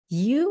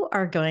You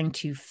are going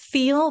to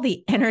feel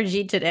the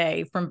energy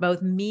today from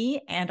both me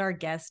and our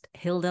guest,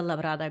 Hilda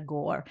Labrada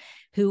Gore,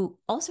 who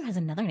also has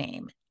another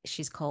name.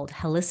 She's called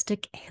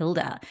Holistic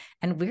Hilda,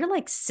 and we're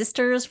like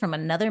sisters from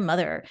another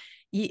mother.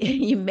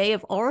 You may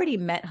have already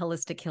met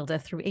Holistic Hilda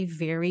through a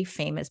very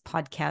famous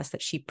podcast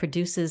that she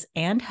produces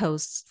and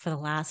hosts for the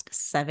last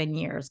 7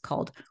 years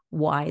called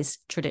Wise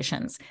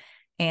Traditions.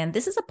 And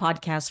this is a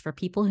podcast for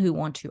people who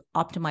want to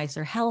optimize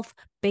their health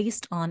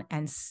based on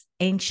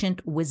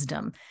ancient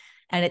wisdom.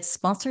 And it's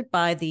sponsored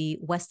by the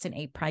Weston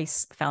A.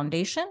 Price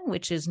Foundation,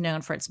 which is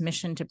known for its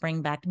mission to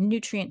bring back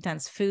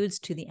nutrient-dense foods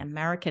to the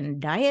American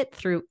diet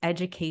through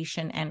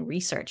education and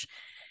research.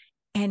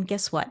 And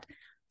guess what?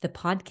 The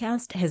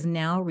podcast has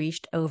now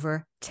reached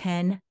over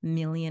 10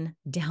 million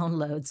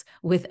downloads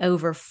with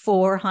over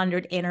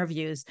 400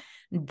 interviews.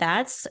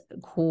 That's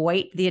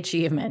quite the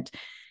achievement.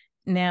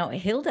 Now,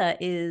 Hilda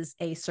is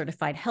a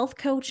certified health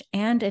coach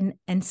and an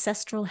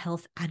ancestral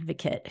health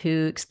advocate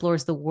who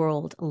explores the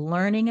world,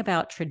 learning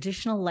about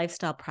traditional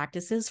lifestyle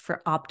practices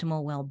for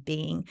optimal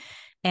well-being.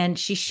 And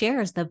she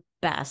shares the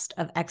best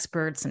of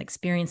experts and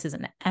experiences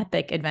and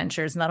epic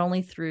adventures, not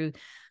only through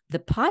the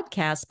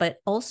podcast, but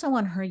also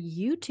on her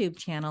YouTube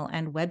channel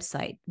and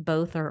website.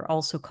 Both are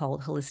also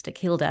called Holistic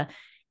Hilda.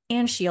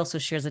 And she also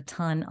shares a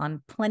ton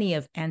on plenty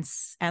of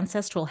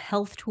ancestral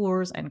health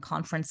tours and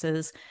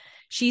conferences.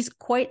 She's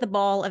quite the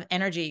ball of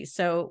energy.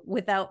 So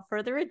without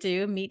further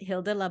ado, meet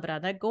Hilda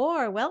Labrada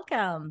Gore.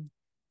 Welcome.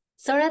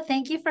 Zora,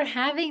 thank you for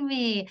having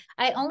me.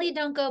 I only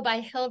don't go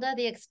by Hilda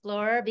the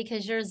Explorer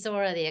because you're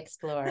Zora the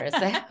Explorer.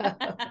 So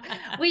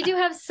we do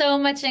have so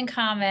much in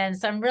common.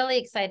 So I'm really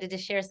excited to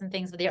share some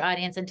things with your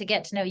audience and to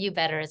get to know you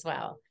better as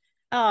well.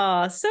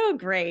 Oh, so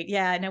great.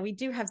 Yeah, no, we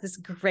do have this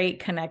great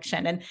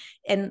connection.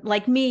 And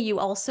like me, you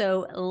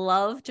also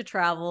love to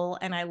travel,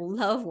 and I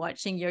love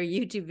watching your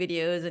YouTube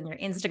videos and your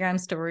Instagram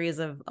stories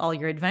of all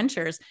your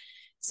adventures.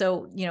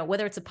 So,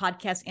 whether it's a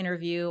podcast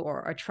interview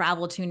or a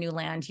travel to a new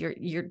land,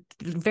 you're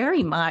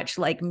very much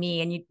like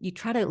me, and you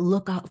try to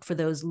look out for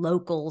those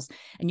locals,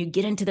 and you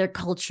get into their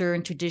culture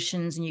and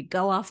traditions, and you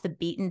go off the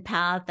beaten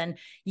path, and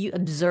you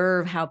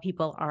observe how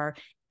people are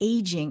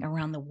aging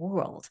around the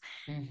world.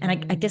 Mm-hmm. And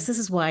I guess this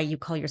is why you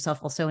call yourself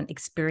also an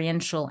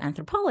experiential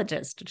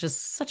anthropologist, which is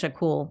such a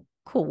cool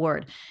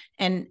word.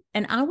 And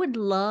I would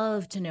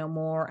love to know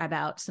more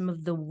about some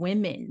of the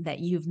women that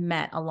you've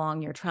met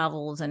along your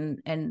travels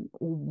and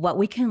what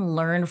we can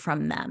learn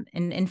from them.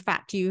 And in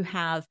fact, you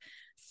have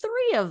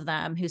 3 of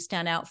them who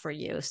stand out for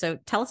you. So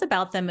tell us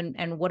about them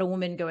and what a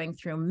woman going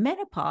through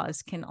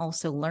menopause can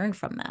also learn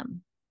from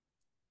them.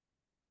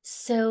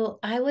 So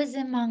I was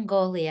in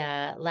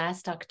Mongolia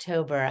last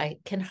October. I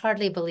can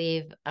hardly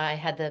believe I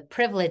had the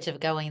privilege of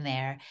going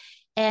there.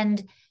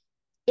 And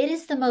it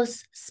is the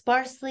most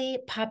sparsely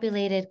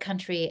populated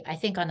country, I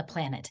think, on the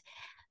planet.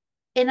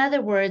 In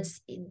other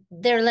words,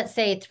 there are, let's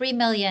say, 3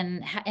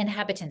 million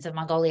inhabitants of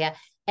Mongolia,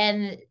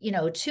 and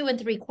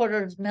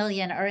 2.75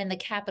 million are in the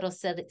capital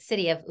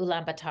city of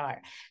Ulaanbaatar.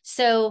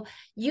 So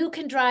you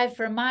can drive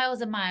for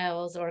miles and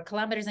miles or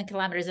kilometers and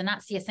kilometers and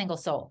not see a single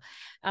soul.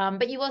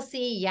 But you will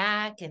see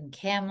yak and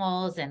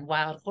camels and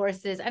wild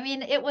horses. I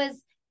mean, it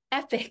was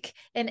epic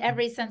in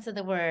every sense of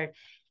the word.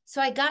 So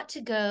I got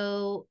to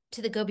go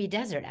to the Gobi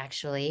Desert,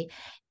 actually,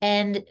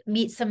 and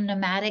meet some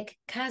nomadic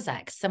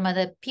Kazakhs. Some of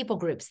the people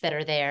groups that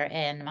are there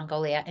in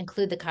Mongolia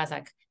include the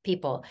Kazakh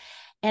people.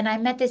 And I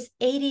met this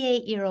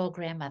 88-year-old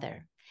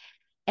grandmother.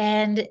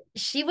 And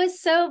she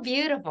was so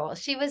beautiful.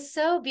 She was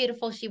so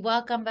beautiful. She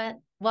welcomed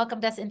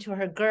us into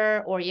her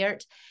gur or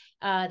yurt.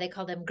 They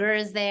call them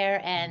gurs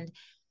there, and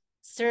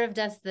served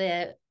us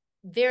the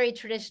very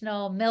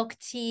traditional milk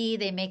tea.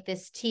 They make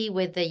this tea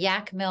with the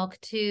yak milk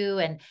too.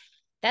 And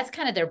that's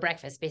kind of their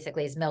breakfast,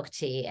 basically, is milk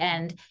tea.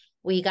 And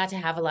we got to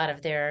have a lot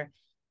of their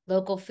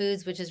local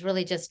foods, which is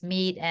really just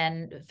meat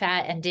and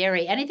fat and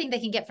dairy, anything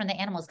they can get from the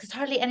animals, because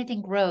hardly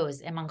anything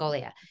grows in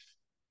Mongolia.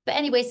 But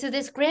anyway, so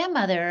this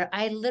grandmother,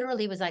 I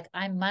literally was like,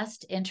 I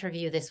must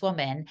interview this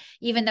woman,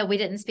 even though we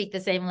didn't speak the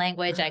same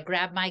language. I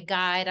grabbed my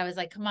guide. I was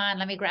like, come on,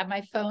 let me grab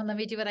my phone. Let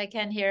me do what I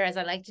can here, as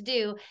I like to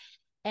do.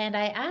 And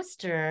I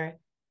asked her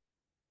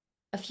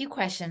a few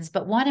questions,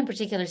 but one in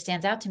particular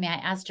stands out to me. I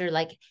asked her,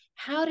 like,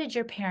 how did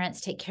your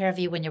parents take care of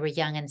you when you were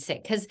young and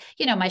sick? Because,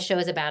 my show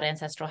is about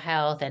ancestral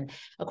health. And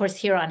of course,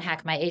 here on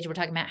Hack My Age, we're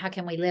talking about how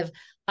can we live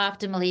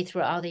optimally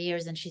through all the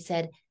years. And she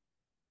said,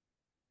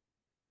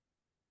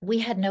 we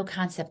had no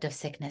concept of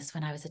sickness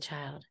when I was a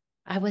child.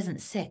 I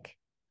wasn't sick.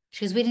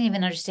 She goes, we didn't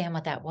even understand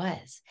what that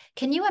was.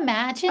 Can you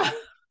imagine?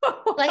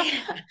 Like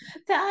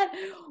that.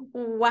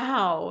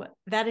 Wow.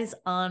 That is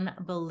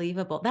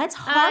unbelievable. That's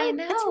hard.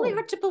 That's really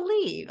hard to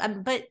believe.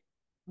 But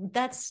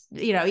that's,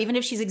 even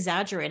if she's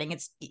exaggerating,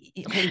 it's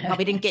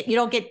you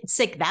don't get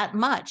sick that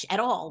much at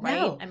all, right?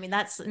 No. I mean,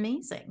 that's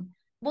amazing.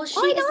 Well, she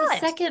is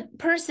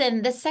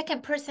the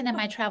second person in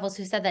my travels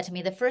who said that to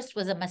me. The first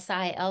was a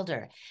Maasai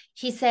elder.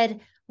 He said,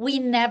 we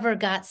never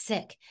got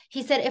sick.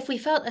 He said, if we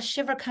felt a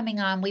shiver coming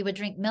on, we would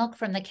drink milk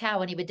from the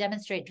cow, and he would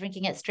demonstrate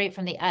drinking it straight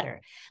from the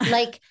udder.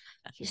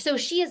 So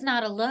she is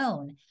not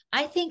alone.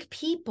 I think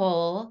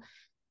people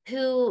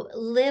who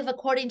live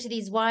according to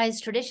these wise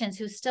traditions,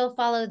 who still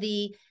follow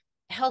the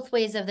health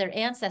ways of their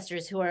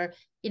ancestors, who are,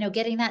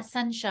 getting that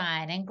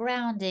sunshine and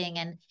grounding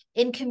and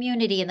in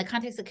community, in the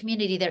context of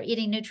community, they're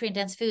eating nutrient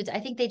dense foods. I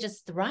think they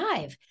just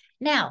thrive.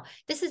 Now,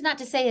 this is not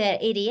to say that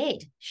at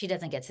 88, she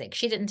doesn't get sick.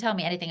 She didn't tell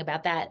me anything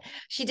about that.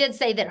 She did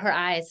say that her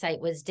eyesight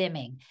was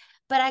dimming,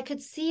 but I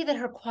could see that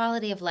her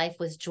quality of life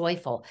was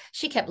joyful.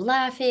 She kept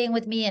laughing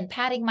with me and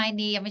patting my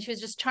knee. I mean, she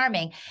was just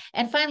charming.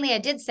 And finally, I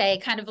did say,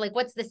 kind of like,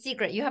 what's the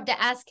secret? You have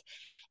to ask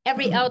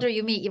every elder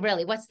you meet,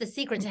 really, what's the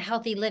secret to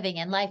healthy living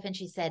and life? And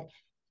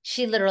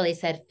she literally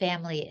said,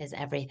 family is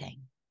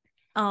everything.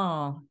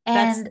 Oh,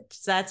 And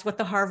that's what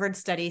the Harvard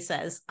study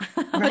says.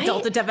 right?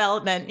 Adult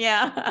development.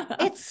 Yeah.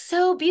 It's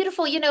so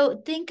beautiful.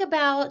 Think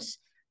about,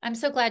 I'm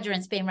so glad you're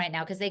in Spain right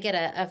now because they get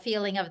a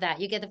feeling of that.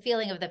 You get the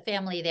feeling of the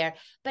family there.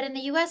 But in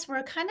the US,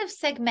 we're kind of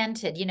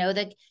segmented.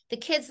 The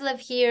kids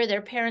live here,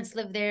 their parents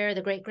live there,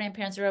 the great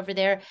grandparents are over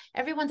there.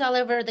 Everyone's all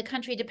over the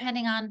country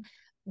depending on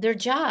their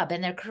job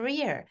and their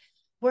career.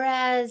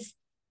 Whereas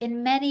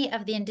in many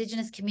of the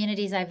indigenous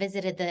communities I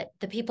visited,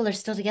 the people are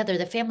still together.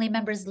 The family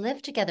members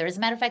live together. As a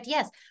matter of fact,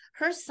 yes,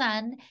 her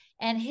son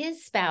and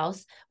his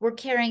spouse were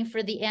caring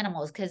for the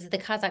animals because the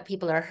Kazakh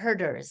people are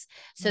herders.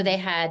 So they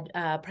had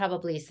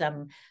probably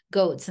some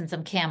goats and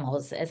some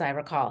camels, as I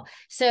recall.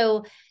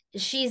 So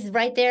she's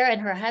right there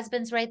and her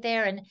husband's right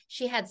there. And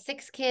she had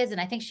 6 kids.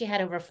 And I think she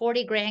had over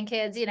 40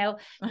 grandkids,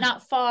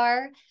 not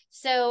far.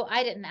 So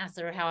I didn't ask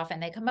her how often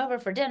they come over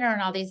for dinner and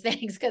all these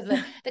things because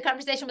the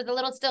conversation was a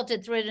little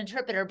stilted through an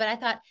interpreter. But I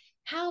thought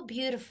how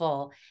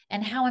beautiful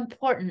and how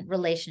important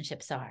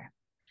relationships are.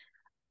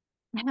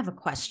 I have a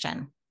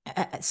question.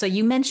 So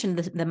you mentioned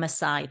the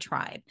Maasai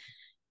tribe,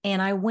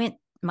 and I went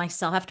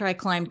myself after I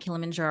climbed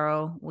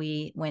Kilimanjaro.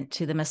 We went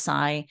to the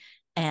Maasai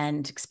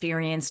and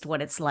experienced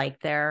what it's like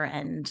there,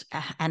 and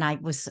I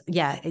was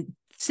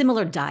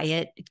similar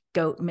diet,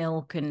 goat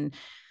milk and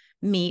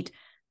meat.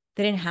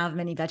 They didn't have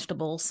many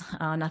vegetables.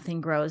 Nothing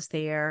grows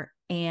there.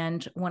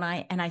 And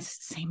I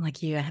same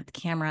like you, I had the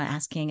camera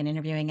asking and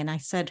interviewing, and I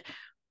said,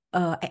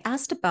 I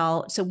asked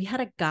about. So we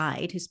had a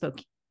guide who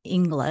spoke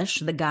English.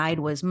 The guide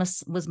was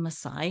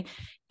Maasai,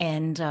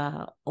 and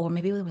or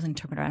maybe it was an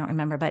interpreter. I don't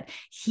remember. But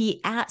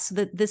he asked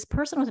that this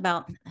person was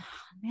about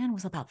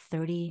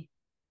 30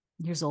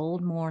 years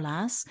old, more or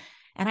less.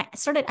 And I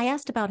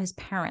asked about his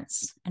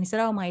parents, and he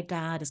said, "Oh, my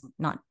dad is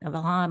not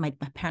alive. My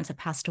parents have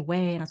passed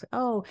away." And I was like,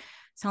 "Oh,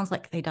 sounds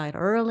like they died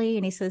early."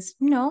 And he says,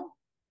 "No,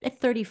 at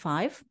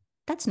 35,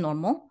 that's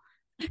normal."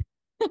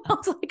 I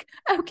was like,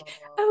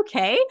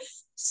 okay.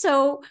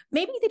 So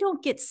maybe they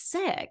don't get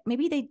sick.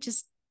 Maybe they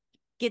just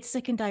get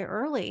sick and die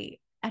early.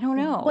 I don't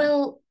know.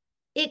 Well,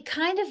 it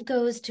kind of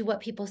goes to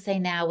what people say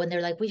now when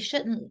they're like, we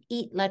shouldn't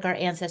eat like our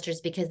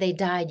ancestors because they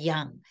died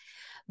young.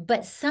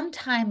 But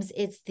sometimes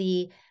it's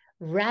the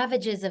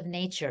ravages of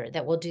nature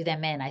that will do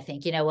them in. I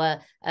think,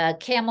 a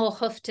camel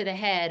hoof to the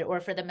head,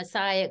 or for the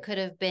Maasai, it could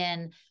have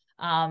been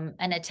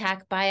an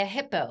attack by a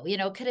hippo,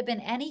 it could have been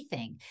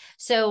anything.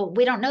 So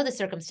we don't know the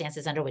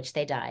circumstances under which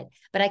they died.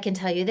 But I can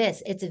tell you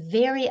this, it's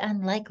very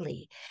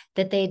unlikely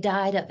that they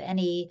died of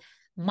any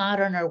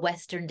modern or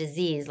Western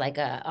disease like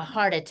a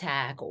heart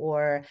attack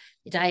or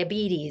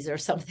diabetes or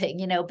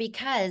something,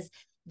 because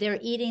they're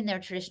eating their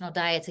traditional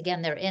diets.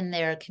 Again, they're in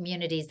their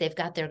communities. They've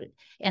got their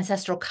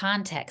ancestral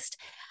context.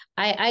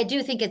 I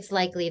do think it's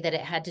likely that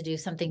it had to do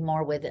something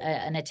more with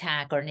an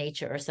attack or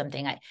nature or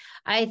something.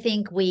 I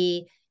think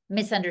we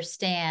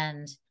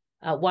misunderstand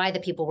why the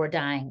people were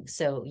dying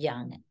so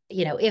young.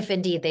 If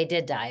indeed they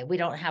did die, we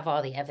don't have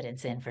all the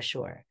evidence in for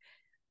sure.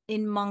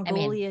 In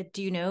Mongolia,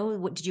 do you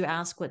know did you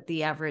ask what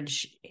the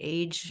average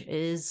age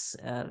is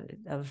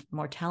of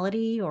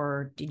mortality,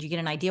 or did you get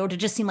an idea, or did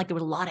it just seem like there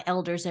were a lot of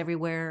elders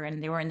everywhere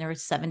and they were in their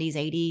 70s,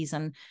 80s?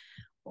 And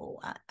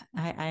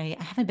I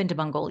haven't been to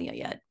Mongolia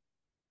yet.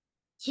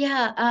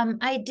 Yeah,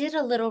 I did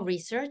a little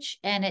research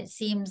and it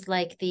seems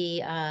like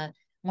the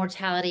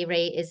mortality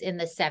rate is in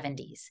the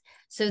 70s.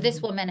 So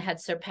this woman had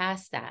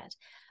surpassed that.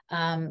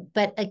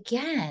 But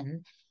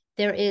again,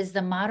 there is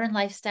the modern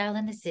lifestyle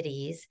in the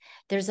cities.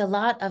 There's a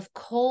lot of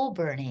coal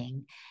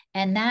burning,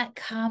 and that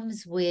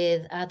comes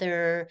with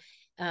other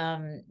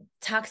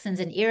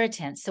toxins and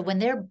irritants. So when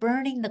they're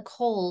burning the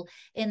coal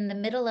in the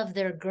middle of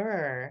their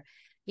gur,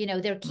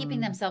 they're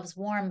keeping themselves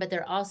warm, but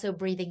they're also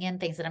breathing in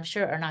things that I'm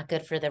sure are not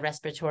good for the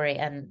respiratory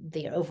and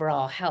the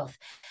overall health.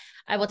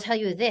 I will tell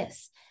you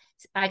this.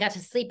 I got to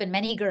sleep in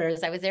many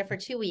gurs. I was there for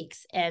 2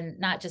 weeks, and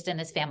not just in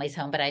this family's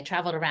home, but I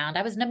traveled around.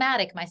 I was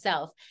nomadic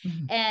myself.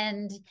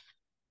 And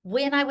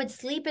when I would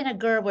sleep in a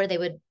gur where they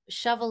would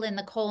shovel in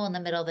the coal in the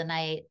middle of the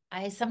night,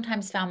 I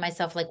sometimes found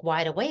myself like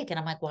wide awake. And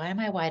I'm like, why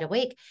am I wide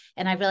awake?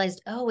 And I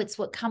realized, oh, it's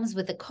what comes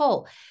with the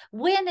coal.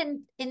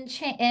 When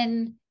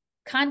in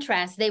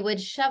contrast, they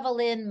would shovel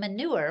in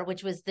manure,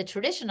 which was the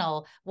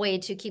traditional way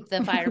to keep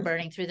the fire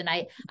burning through the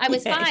night. I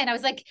was fine. I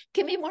was like,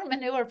 give me more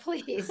manure,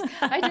 please.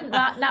 I did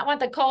not want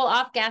the coal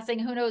off gassing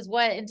who knows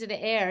what into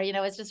the air.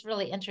 It's just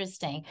really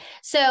interesting.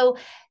 So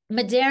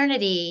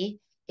modernity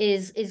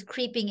is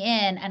creeping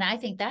in. And I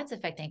think that's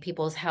affecting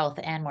people's health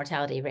and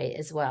mortality rate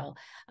as well.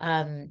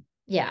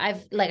 Yeah,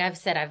 I've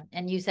said,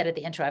 and you said at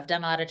the intro, I've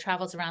done a lot of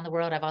travels around the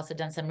world. I've also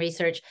done some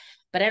research,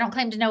 but I don't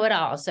claim to know it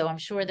all. So I'm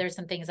sure there's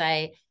some things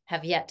I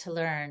have yet to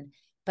learn,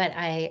 but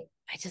I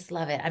just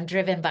love it. I'm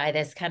driven by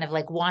this kind of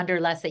like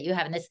wanderlust that you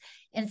have and this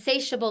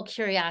insatiable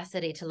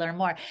curiosity to learn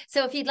more.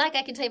 So if you'd like,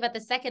 I can tell you about the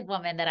second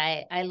woman that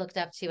I looked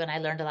up to and I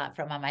learned a lot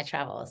from on my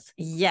travels.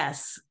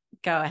 Yes,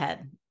 go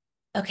ahead.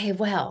 Okay,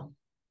 well,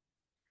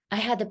 I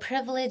had the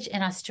privilege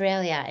in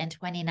Australia in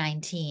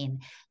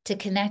 2019 to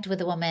connect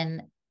with a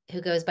woman who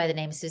goes by the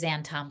name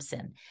Suzanne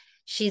Thompson.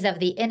 She's of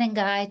the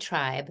Inangai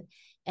tribe.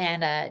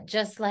 And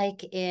just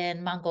like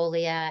in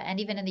Mongolia and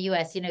even in the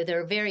US,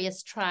 there are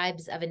various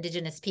tribes of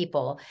indigenous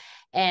people.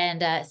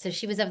 And so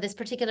she was of this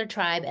particular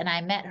tribe, and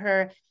I met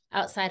her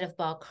outside of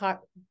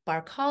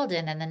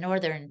Barcaldine in the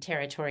Northern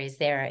Territories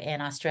there in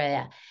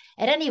Australia.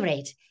 At any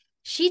rate,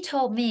 she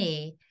told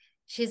me,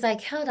 she's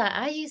like, Hilda,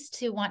 I used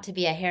to want to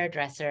be a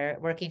hairdresser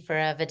working for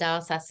a Vidal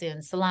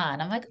Sassoon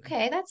salon. I'm like,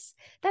 okay,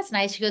 that's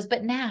nice. She goes,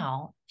 but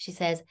now, she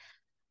says,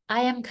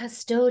 I am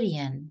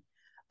custodian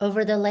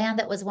over the land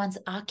that was once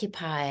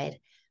occupied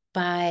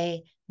by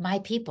my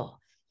people,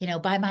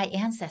 by my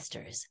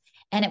ancestors.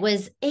 And it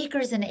was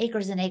acres and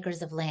acres and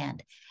acres of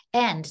land.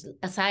 And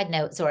a side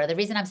note, Zora, the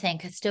reason I'm saying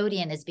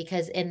custodian is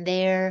because in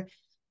their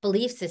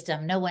belief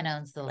system, no one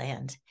owns the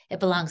land. It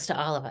belongs to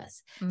all of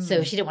us.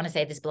 So she didn't want to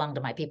say this belonged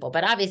to my people,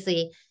 but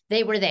obviously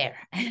they were there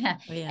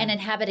and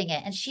inhabiting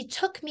it. And she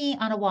took me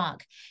on a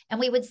walk, and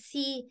we would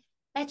see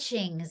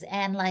etchings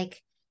and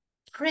like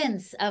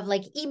prints of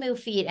like emu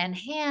feet and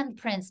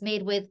handprints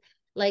made with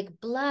like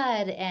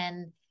blood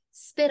and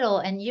spittle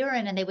and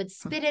urine, and they would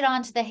spit it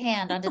onto the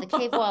hand, onto the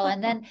cave wall,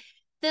 and then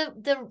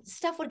the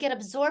stuff would get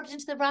absorbed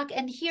into the rock,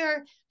 and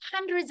here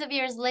hundreds of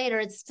years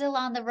later it's still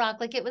on the rock.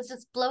 Like, it was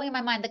just blowing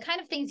my mind, the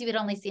kind of things you would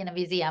only see in a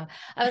museum.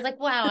 I was like,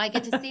 wow, I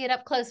get to see it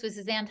up close with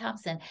Suzanne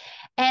Thompson.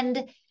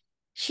 And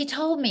she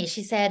told me,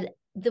 she said,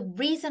 the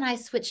reason I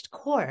switched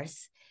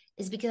course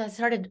is because I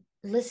started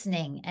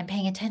listening and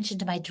paying attention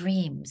to my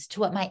dreams, to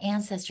what my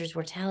ancestors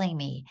were telling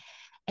me.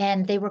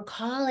 And they were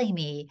calling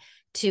me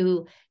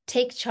to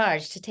take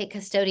charge, to take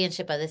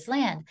custodianship of this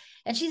land.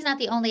 And she's not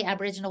the only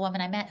Aboriginal woman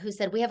I met who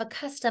said, we have a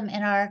custom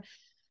in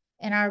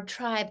our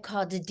tribe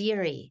called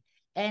Didiri,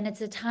 and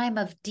it's a time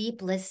of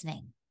deep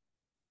listening.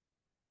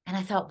 And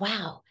I thought,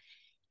 wow,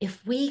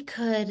 if we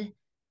could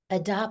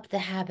adopt the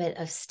habit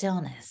of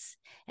stillness,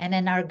 and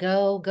in our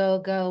go, go,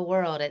 go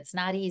world, it's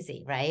not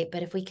easy, right?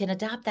 But if we can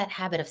adopt that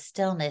habit of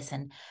stillness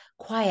and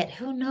quiet,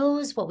 who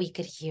knows what we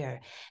could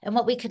hear and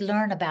what we could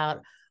learn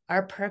about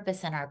our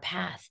purpose and our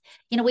path.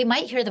 We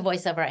might hear the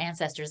voice of our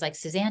ancestors like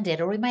Suzanne did,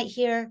 or we might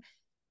hear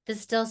the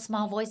still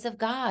small voice of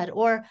God,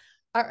 or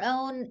our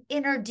own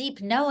inner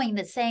deep knowing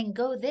that's saying,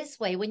 go this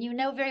way, when you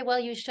know very well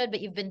you should, but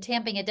you've been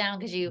tamping it down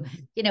because you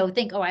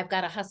think, oh, I've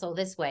got to hustle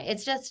this way.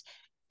 It's just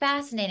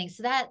fascinating.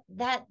 So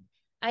that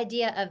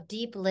idea of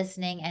deep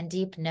listening and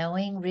deep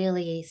knowing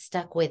really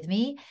stuck with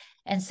me.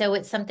 And so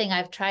it's something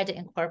I've tried to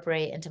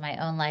incorporate into my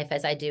own life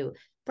as I do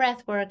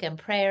breath work and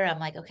prayer. I'm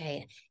like,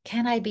 okay,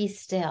 can I be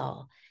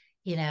still,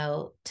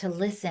 to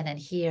listen and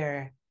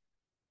hear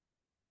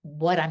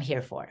what I'm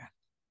here for?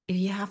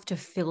 You have to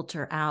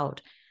filter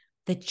out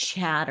the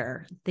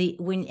chatter.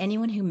 When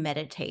anyone who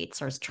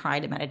meditates or has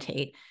tried to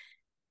meditate,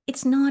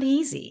 it's not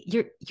easy.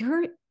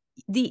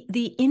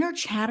 The inner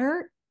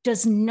chatter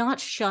does not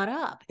shut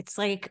up. It's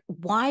like,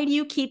 why do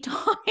you keep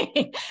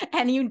talking?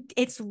 And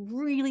it's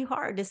really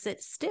hard to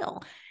sit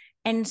still.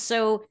 And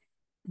so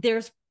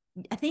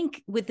I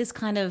think with this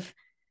kind of,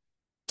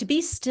 to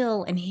be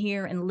still and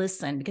hear and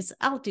listen, because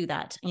I'll do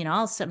that.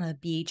 I'll sit on the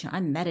beach and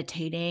I'm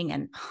meditating,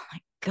 and oh my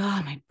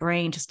God, my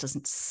brain just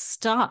doesn't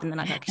stop. And then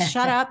I'm like,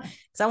 shut up,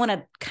 because I want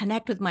to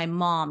connect with my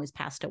mom who's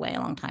passed away a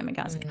long time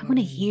ago. I was like, I want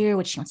to hear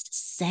what she wants to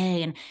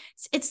say. And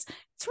it's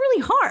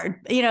really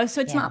hard,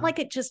 so it's not like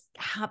it just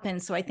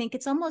happens. So I think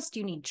it's almost,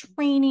 you need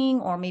training,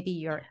 or maybe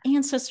your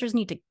ancestors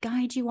need to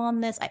guide you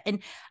on this.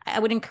 And I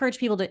would encourage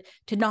people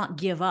to not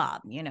give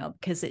up,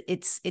 because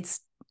it's,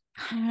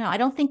 I don't know. I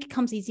don't think it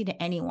comes easy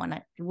to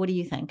anyone. What do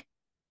you think?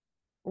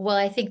 Well,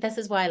 I think this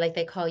is why, like,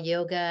 they call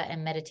yoga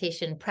and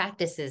meditation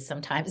practices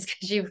sometimes,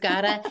 because you've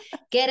got to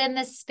get in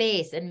this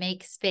space and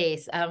make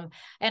space. And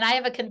I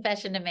have a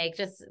confession to make,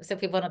 just so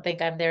people don't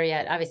think I'm there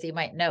yet. Obviously, you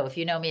might know, if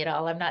you know me at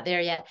all, I'm not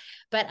there yet.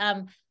 But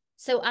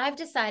so I've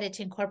decided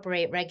to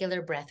incorporate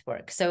regular breath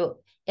work. So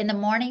in the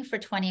morning for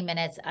 20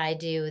 minutes, I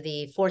do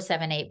the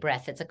 4-7-8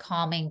 breath. It's a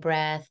calming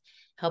breath,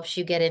 helps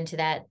you get into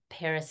that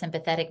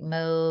parasympathetic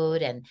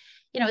mode. And,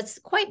 it's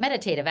quite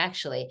meditative,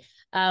 actually.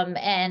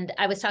 And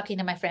I was talking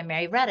to my friend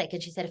Mary Reddick,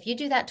 and she said, if you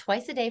do that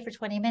twice a day for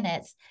 20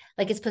 minutes,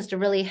 like, it's supposed to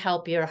really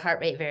help your heart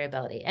rate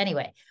variability.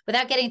 Anyway,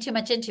 without getting too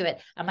much into it,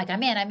 I'm like,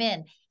 I'm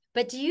in.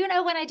 But do you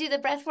know when I do the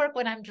breath work?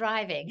 When I'm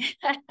driving.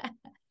 And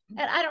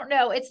I don't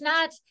know, it's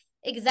not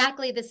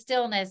exactly the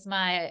stillness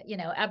my,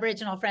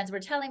 Aboriginal friends were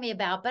telling me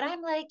about, but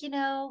I'm like,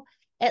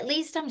 at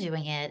least I'm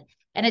doing it.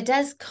 And it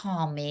does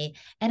calm me.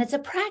 And it's a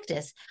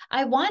practice.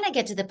 I want to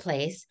get to the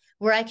place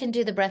where I can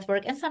do the breath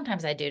work. And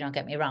sometimes I do, don't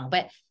get me wrong,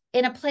 but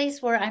in a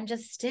place where I'm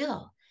just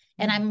still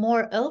and I'm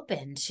more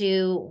open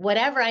to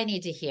whatever I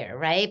need to hear.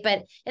 Right.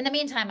 But in the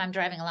meantime, I'm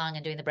driving along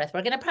and doing the breath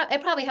work. And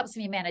it probably helps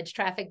me manage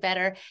traffic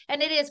better.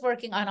 And it is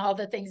working on all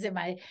the things in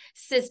my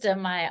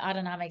system, my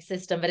autonomic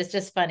system. But it's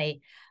just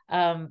funny.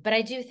 But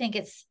I do think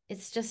it's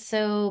just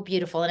so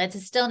beautiful, and it's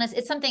a stillness.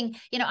 It's something,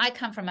 I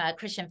come from a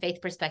Christian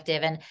faith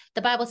perspective, and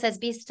the Bible says,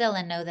 be still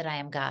and know that I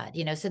am God,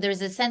 so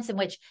there's a sense in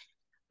which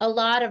a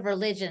lot of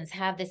religions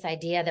have this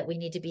idea that we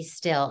need to be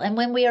still. And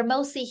when we are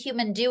mostly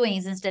human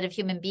doings instead of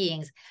human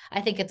beings,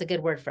 I think it's a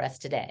good word for us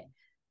today.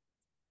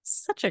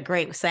 Such a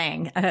great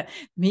saying,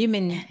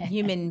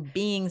 human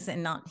beings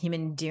and not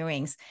human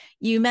doings.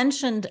 You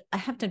mentioned, I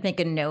have to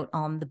make a note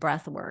on the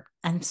breath work.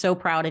 I'm so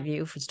proud of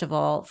you, first of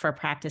all, for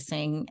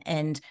practicing.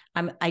 And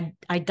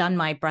I done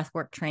my breath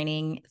work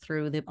training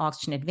through the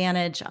Oxygen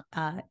Advantage.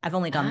 I've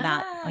only done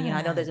that.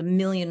 I know there's a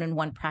million and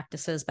one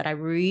practices, but I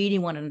really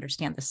want to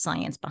understand the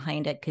science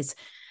behind it, because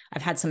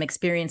I've had some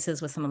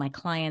experiences with some of my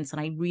clients, and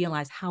I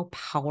realized how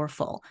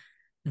powerful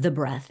the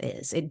breath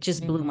is. It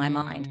just blew my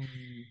mind.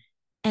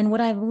 And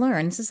what I've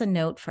learned, this is a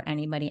note for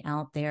anybody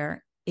out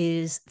there,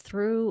 is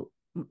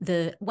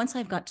once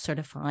I've got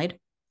certified,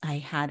 I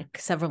had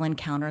several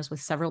encounters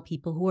with several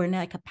people who were in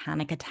like a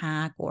panic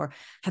attack or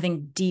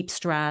having deep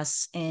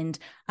stress. And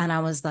I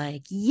was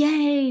like,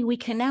 yay, we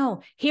can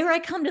now, here I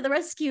come to the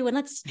rescue, and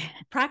let's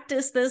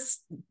practice this,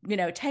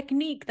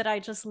 technique that I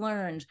just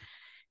learned.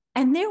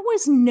 And there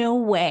was no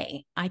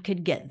way I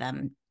could get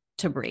them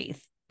to breathe.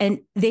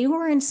 And they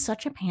were in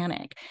such a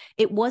panic.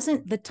 It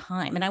wasn't the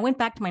time. And I went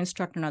back to my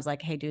instructor and I was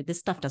like, hey, dude, this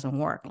stuff doesn't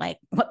work. Like,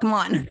 what? Come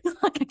on.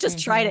 Like, I just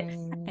tried it.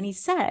 And he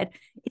said,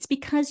 it's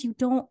because you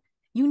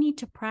need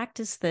to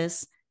practice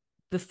this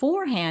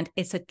beforehand.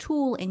 It's a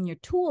tool in your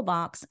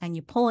toolbox, and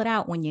you pull it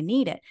out when you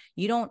need it.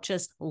 You don't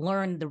just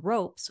learn the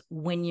ropes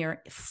when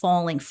you're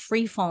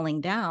free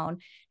falling down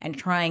and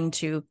trying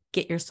to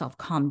get yourself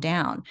calmed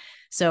down.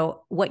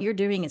 So what you're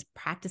doing is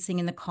practicing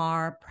in the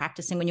car,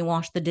 practicing when you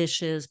wash the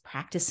dishes,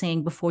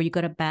 practicing before you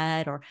go to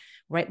bed, or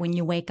right when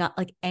you wake up,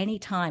 like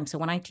anytime. So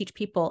when I teach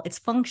people, it's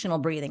functional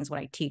breathing is what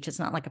I teach. It's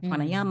not like a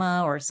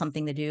pranayama or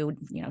something to do,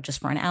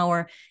 just for an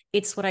hour.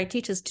 It's what I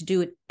teach is to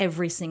do it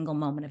every single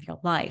moment of your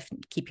life.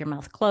 Keep your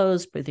mouth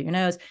closed, breathe through your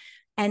nose.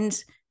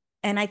 And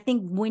I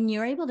think when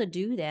you're able to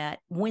do that,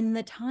 when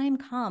the time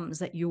comes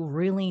that you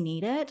really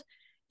need it,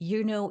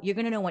 you're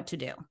going to know what to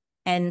do.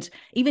 And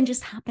even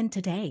just happened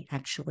today,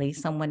 actually,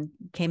 someone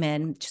came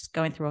in just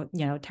going through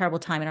a terrible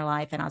time in her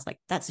life. And I was like,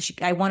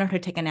 I wanted her to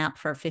take a nap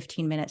for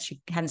 15 minutes. She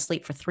hadn't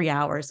slept for 3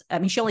 hours. I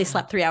mean, she only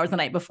slept 3 hours the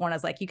night before. And I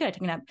was like, you got to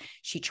take a nap.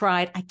 She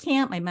tried. I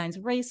can't, my mind's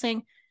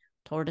racing.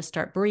 Told her to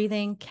start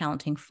breathing,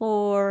 counting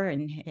 4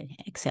 and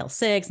exhale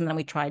 6. And then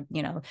we tried,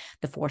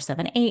 the 4,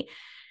 7, 8.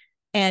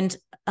 And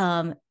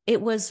it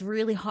was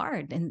really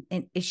hard. And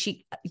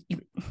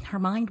her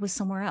mind was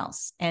somewhere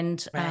else.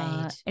 And,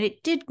 right. And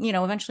it did,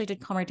 eventually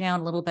did calm her down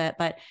a little bit,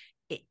 but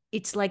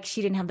it's like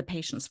she didn't have the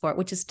patience for it,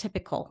 which is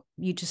typical.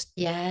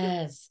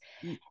 Yes.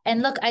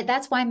 And look,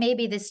 that's why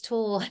maybe this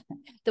tool,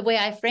 the way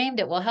I framed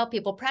it, will help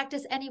people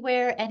practice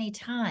anywhere,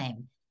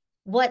 anytime.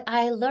 What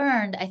I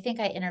learned, I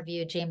think I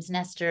interviewed James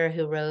Nestor,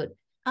 who wrote,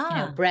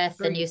 Breath,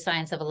 the New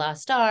Science of a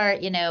Lost Art,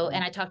 and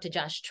I talked to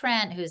Josh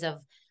Trent, who's of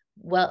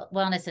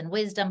Wellness and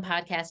Wisdom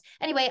podcast.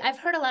 Anyway, I've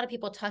heard a lot of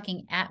people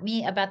talking at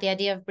me about the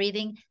idea of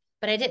breathing,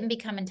 but I didn't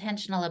become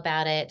intentional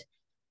about it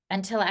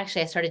until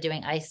actually I started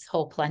doing ice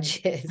hole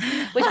plunges,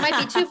 which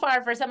might be too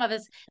far for some of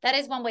us. That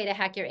is one way to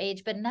hack your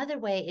age, but another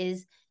way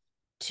is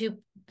to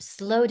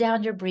slow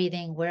down your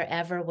breathing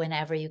wherever,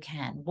 whenever you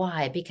can.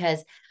 Why?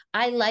 Because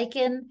I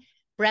liken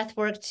breath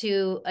work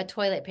to a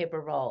toilet paper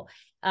roll.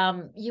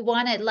 You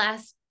want it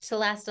to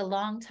last a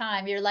long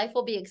time. Your life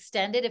will be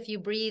extended if you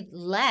breathe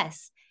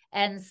less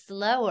and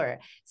slower.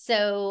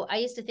 So I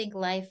used to think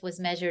life was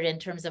measured in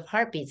terms of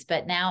heartbeats,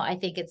 but now I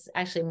think it's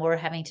actually more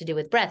having to do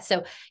with breath.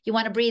 So you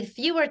want to breathe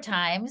fewer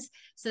times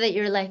so that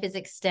your life is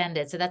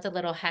extended. So that's a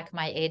little hack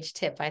my age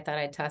tip I thought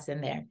I'd toss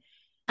in there.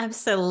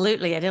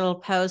 Absolutely. I did a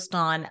little post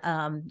on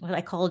what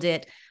I called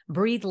it,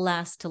 breathe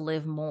less to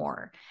live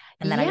more.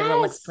 And then I did a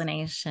little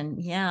explanation.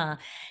 Yeah.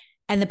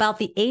 And about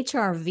the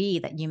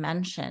HRV that you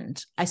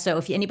mentioned. So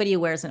if anybody who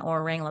wears an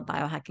Oura Ring in the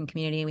biohacking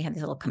community, we have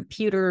these little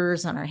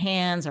computers on our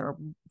hands or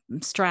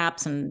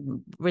straps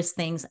and wrist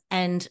things.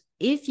 And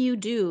if you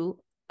do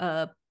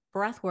a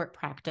breathwork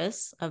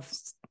practice of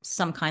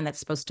some kind that's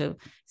supposed to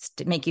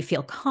make you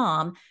feel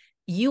calm,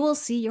 you will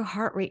see your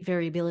heart rate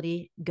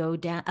variability go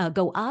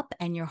up,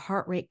 and your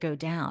heart rate go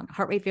down.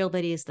 Heart rate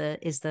variability is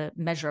the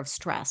measure of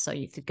stress. So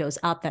if it goes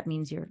up, that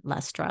means you're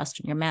less stressed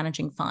and you're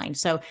managing fine.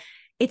 So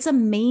it's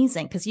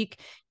amazing because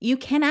you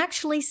can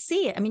actually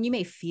see it. I mean, you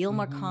may feel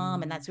more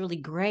calm, and that's really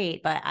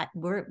great. But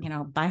we're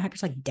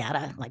biohackers like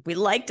data. Like, we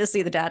like to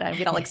see the data and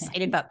get all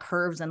excited about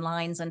curves and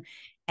lines, and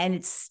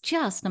it's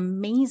just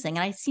amazing.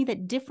 And I see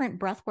that different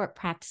breathwork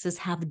practices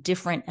have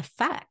different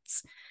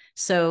effects.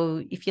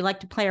 So if you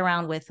like to play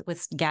around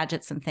with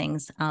gadgets and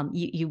things,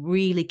 you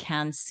really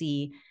can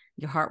see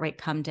your heart rate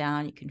come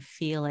down. You can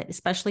feel it,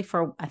 especially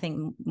for, I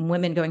think,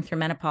 women going through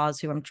menopause,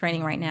 who I'm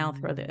training right now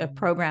through a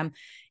program.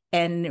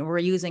 And we're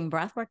using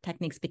breathwork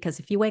techniques because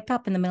if you wake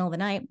up in the middle of the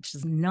night, which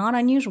is not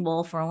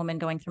unusual for a woman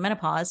going through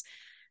menopause,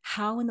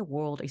 how in the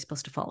world are you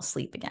supposed to fall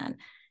asleep again?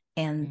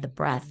 And the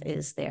breath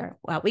is there.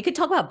 Wow, we could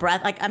talk about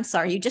breath. Like, I'm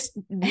sorry, you just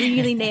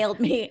really nailed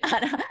me.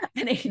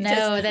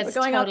 No, that's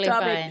we're going off totally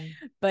topic. fine.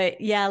 But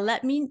yeah,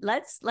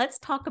 let's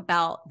talk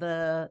about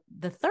the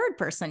third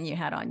person you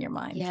had on your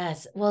mind.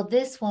 Yes. Well,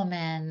 this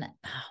woman,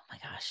 oh my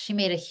gosh, she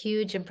made a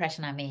huge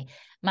impression on me.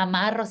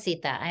 Mama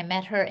Rosita. I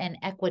met her in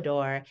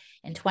Ecuador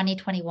in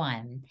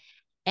 2021.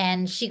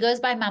 And she goes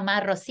by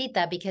Mama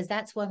Rosita because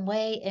that's one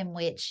way in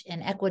which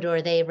in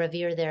Ecuador they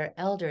revere their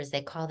elders.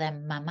 They call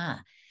them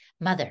mama,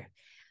 mother.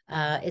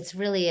 It's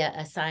really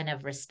a sign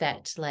of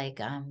respect. Like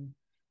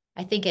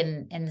I think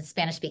in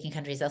Spanish speaking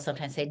countries, they'll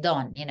sometimes say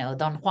Don,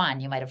 Don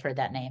Juan, you might have heard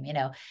that name,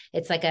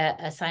 it's like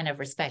a sign of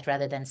respect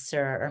rather than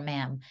sir or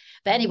ma'am.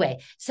 But anyway,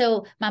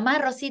 so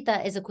Mama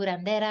Rosita is a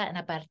curandera and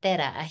a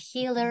partera, a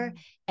healer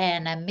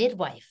and a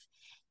midwife.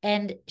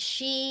 And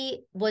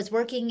she was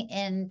working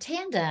in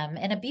tandem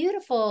in a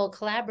beautiful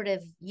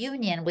collaborative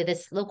union with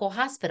this local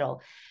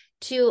hospital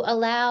to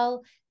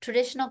allow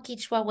traditional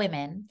Quechua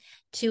women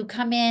to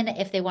come in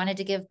if they wanted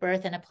to give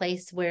birth in a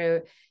place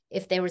where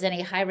if there was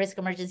any high risk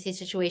emergency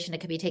situation, it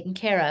could be taken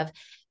care of.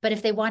 But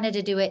if they wanted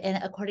to do it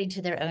according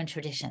to their own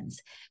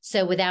traditions,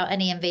 so without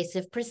any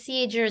invasive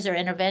procedures or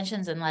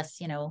interventions,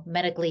 unless,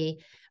 medically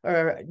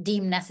or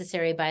deemed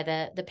necessary by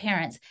the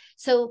parents.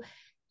 So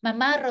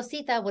Mama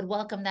Rosita would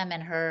welcome them in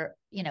her,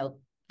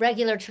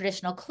 regular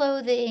traditional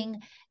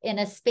clothing in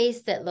a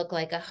space that looked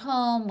like a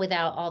home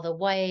without all the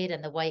white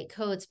and the white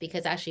coats,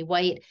 because actually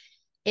white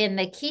in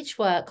the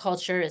Quechua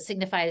culture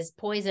signifies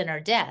poison or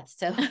death.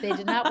 So they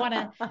did not want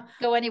to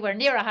go anywhere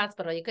near a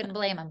hospital. You couldn't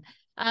blame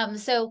them.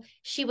 So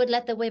she would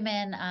let the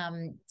women,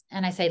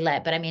 and I say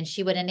let, but I mean,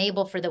 she would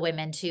enable for the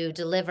women to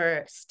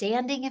deliver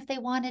standing if they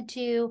wanted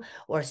to,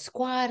 or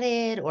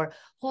squatted, or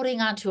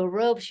holding onto a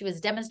rope. She was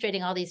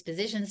demonstrating all these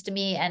positions to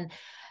me. And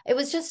it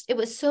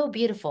was so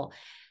beautiful.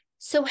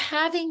 So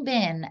having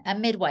been a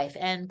midwife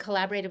and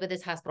collaborated with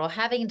this hospital,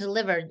 having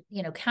delivered,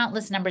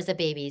 countless numbers of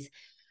babies,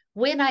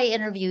 when I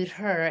interviewed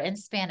her in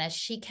Spanish,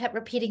 she kept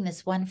repeating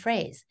this one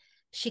phrase.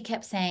 She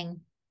kept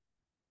saying,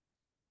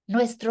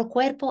 Nuestro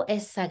cuerpo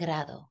es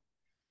sagrado.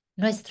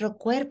 Nuestro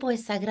cuerpo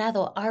es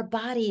sagrado. Our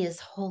body is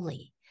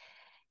holy.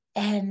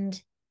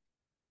 And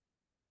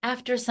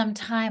after some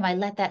time, I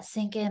let that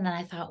sink in and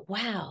I thought,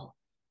 wow,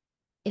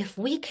 if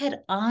we could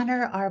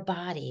honor our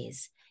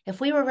bodies,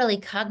 if we were really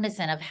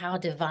cognizant of how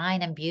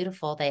divine and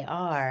beautiful they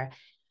are,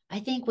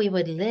 I think we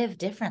would live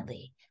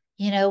differently.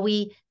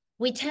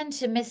 We tend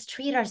to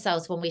mistreat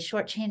ourselves when we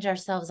shortchange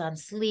ourselves on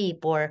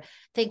sleep or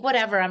think,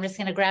 whatever, I'm just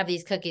going to grab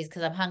these cookies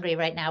because I'm hungry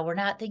right now. We're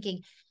not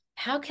thinking,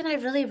 how can I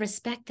really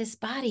respect this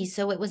body?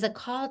 So it was a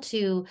call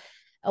to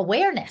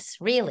awareness,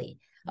 really,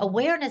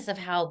 awareness of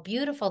how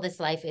beautiful this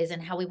life is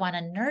and how we want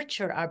to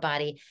nurture our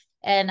body.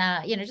 And,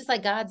 just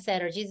like God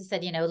said, or Jesus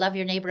said, love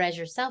your neighbor as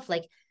yourself.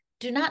 Like,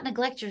 do not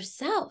neglect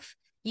yourself.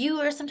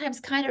 You are sometimes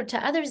kinder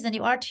to others than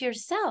you are to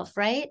yourself,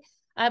 right?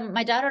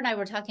 My daughter and I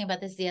were talking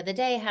about this the other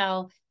day,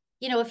 how,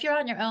 if you're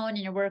on your own and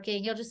you're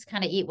working, you'll just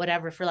kind of eat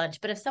whatever for lunch.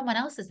 But if someone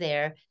else is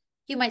there,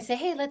 you might say,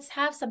 hey, let's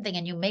have something.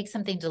 And you make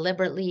something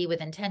deliberately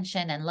with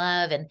intention and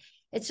love. And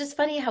it's just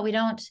funny how we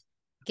don't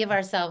give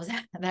ourselves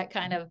that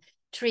kind of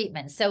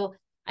treatment. So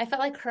I felt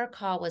like her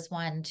call was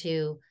one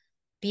to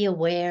be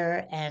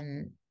aware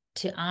and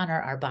to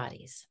honor our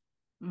bodies.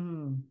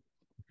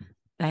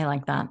 I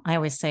like that. I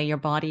always say your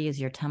body is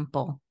your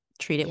temple.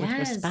 Treat it with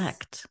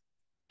respect.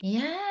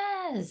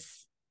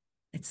 Yes.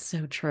 It's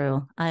so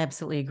true. I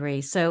absolutely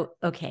agree. So,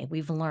 okay,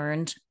 we've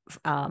learned.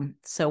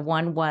 So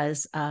one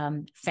was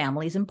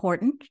family is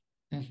important.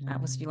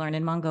 That was you learned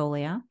in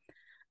Mongolia.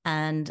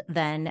 And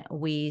then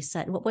we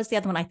said, what was the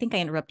other one? I think I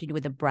interrupted you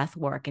with the breath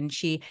work. And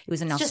it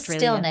was in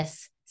Australia.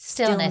 Just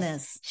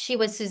stillness. She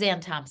was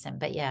Suzanne Thompson,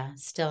 but yeah,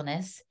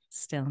 stillness.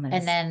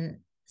 And then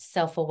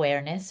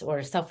self-awareness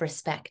or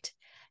self-respect,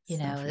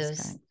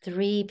 those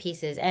three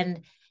pieces.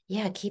 And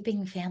yeah,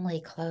 keeping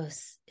family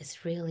close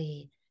is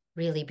really,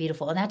 really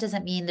beautiful. And that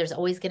doesn't mean there's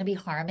always going to be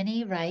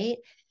harmony, right?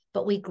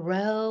 But we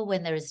grow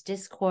when there's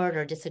discord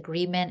or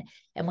disagreement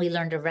and we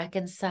learn to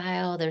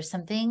reconcile. There's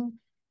something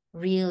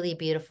really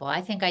beautiful.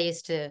 I think I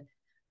used to,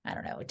 I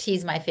don't know,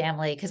 tease my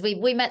family because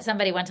we met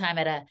somebody one time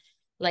at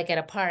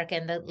a park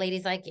and the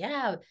lady's like,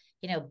 yeah,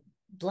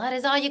 blood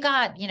is all you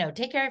got,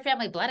 take care of your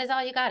family. Blood is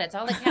all you got. It's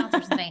all that counts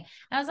or something. And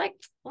I was like,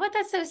 what?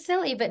 That's so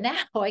silly. But now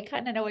I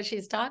kind of know what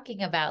she's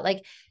talking about.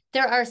 Like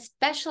there are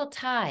special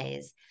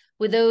ties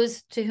with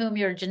those to whom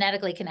you're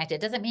genetically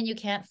connected. Doesn't mean you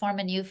can't form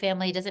a new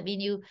family. Doesn't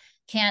mean you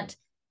can't,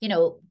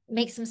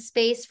 make some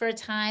space for a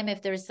time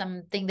if there's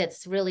something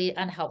that's really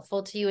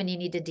unhelpful to you and you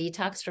need to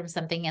detox from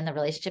something in the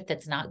relationship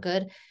that's not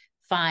good.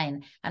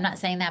 Fine. I'm not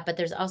saying that, but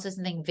there's also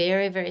something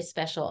very, very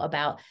special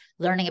about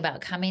learning about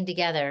coming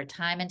together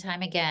time and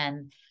time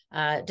again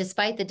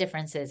despite the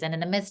differences and in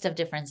the midst of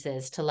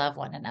differences, to love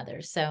one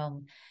another.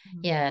 So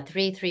yeah,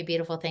 three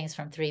beautiful things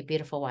from three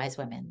beautiful wise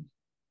women.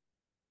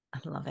 I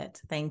love it.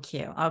 Thank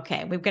you.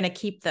 Okay. We're going to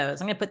keep those.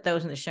 I'm going to put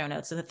those in the show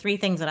notes. So the three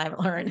things that I've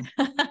learned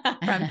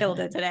from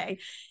Hilda today.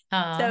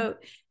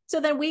 So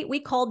then we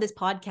called this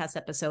podcast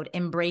episode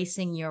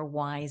Embracing Your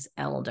Wise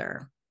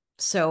Elder.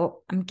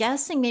 So I'm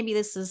guessing maybe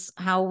this is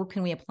how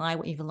can we apply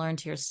what you've learned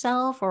to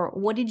yourself, or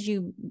what did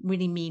you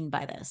really mean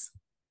by this?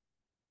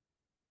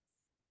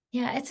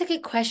 Yeah, it's a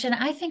good question.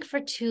 I think for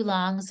too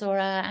long,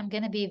 Zora, I'm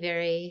going to be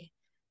very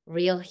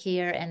real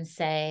here and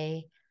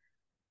say,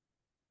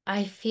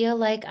 I feel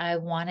like I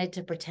wanted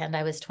to pretend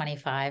I was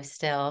 25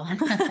 still.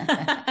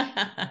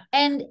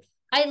 And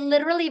I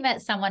literally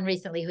met someone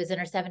recently who's in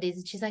her 70s,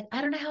 and she's like, I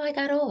don't know how I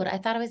got old. I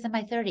thought I was in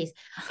my 30s.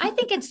 I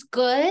think it's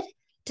good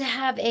to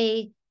have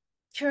a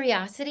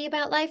curiosity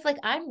about life. Like,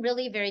 I'm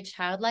really very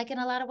childlike in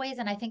a lot of ways,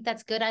 and I think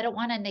that's good. I don't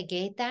want to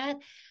negate that.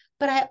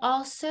 But I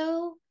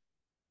also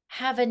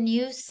have a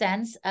new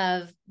sense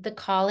of the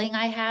calling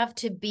I have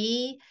to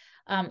be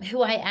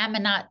who I am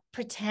and not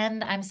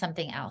pretend I'm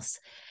something else.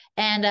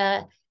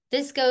 And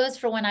this goes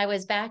for when I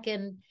was back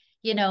in,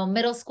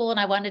 middle school, and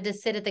I wanted to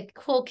sit at the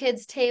cool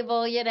kids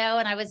table,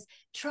 and I was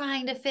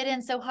trying to fit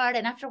in so hard.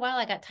 And after a while,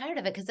 I got tired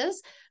of it because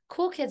those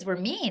cool kids were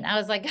mean. I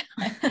was like,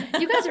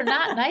 you guys are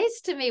not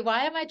nice to me.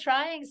 Why am I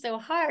trying so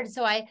hard?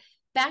 So I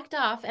backed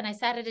off and I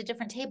sat at a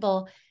different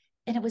table,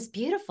 and it was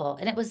beautiful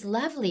and it was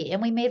lovely.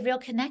 And we made real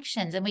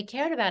connections and we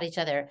cared about each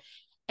other.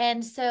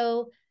 And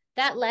so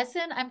that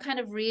lesson I'm kind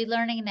of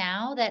relearning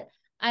now, that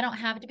I don't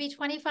have to be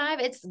 25.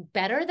 It's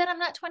better that I'm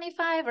not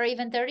 25 or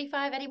even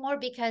 35 anymore,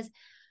 because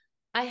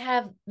I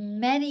have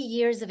many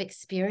years of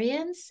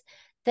experience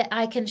that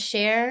I can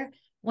share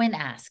when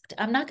asked.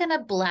 I'm not going to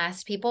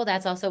blast people.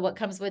 That's also what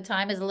comes with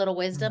time, is a little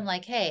wisdom.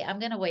 Like, hey, I'm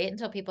going to wait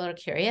until people are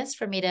curious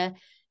for me to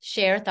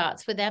share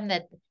thoughts with them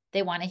that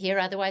they want to hear.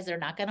 Otherwise, they're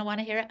not going to want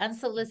to hear it.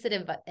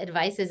 Unsolicited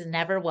advice is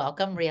never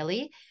welcome,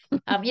 really.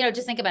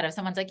 Just think about it. If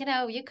someone's like,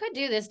 you could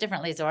do this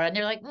differently, Zora. And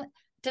you're like,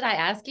 did I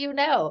ask you?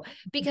 No.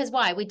 Because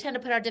why? We tend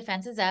to put our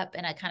defenses up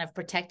in a kind of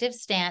protective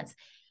stance.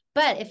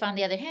 But if, on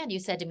the other hand, you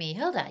said to me,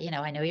 Hilda,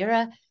 I know you're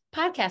a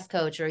podcast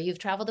coach, or you've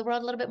traveled the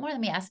world a little bit more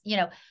than me,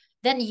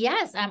 then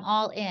yes, I'm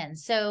all in.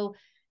 So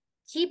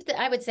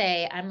I would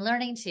say I'm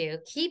learning to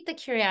keep the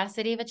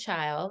curiosity of a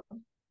child,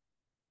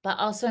 but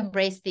also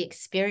embrace the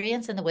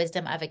experience and the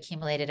wisdom I've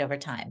accumulated over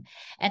time,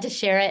 and to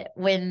share it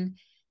when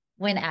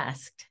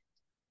asked.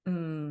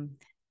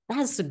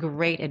 That's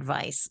great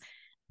advice.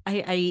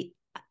 I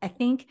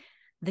think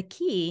the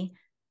key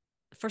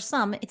for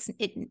some,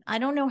 I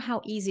don't know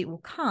how easy it will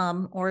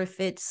come, or if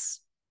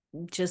it's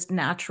just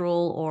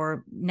natural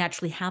or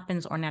naturally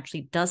happens or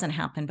naturally doesn't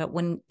happen. But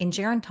when in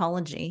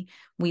gerontology,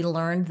 we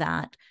learned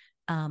that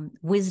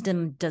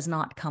wisdom does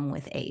not come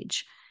with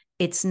age.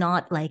 It's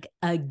not like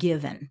a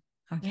given.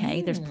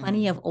 Okay. There's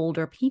plenty of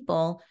older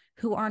people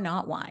who are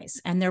not wise,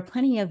 and there are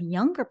plenty of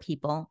younger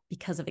people,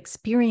 because of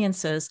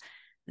experiences,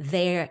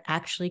 they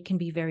actually can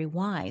be very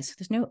wise.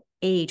 There's no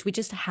age. We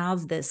just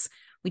have this,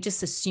 we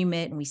just assume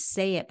it and we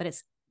say it, but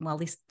it's, well, at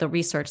least the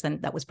research then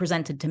that was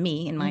presented to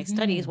me in my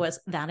studies was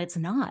that it's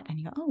not. And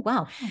you go, oh,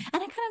 wow.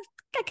 And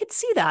I could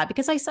see that,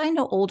 because I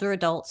know older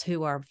adults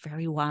who are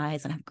very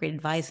wise and have great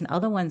advice, and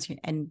other ones,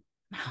 and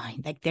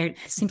like it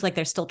seems like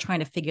they're still trying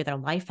to figure their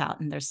life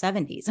out in their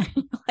 70s.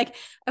 Like,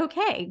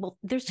 okay, well,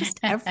 there's just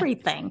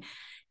everything.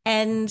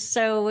 And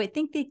so I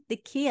think the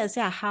key is,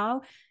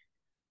 how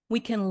we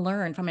can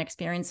learn from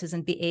experiences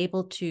and be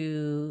able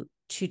to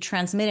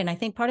transmit it. And I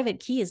think part of it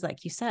key is,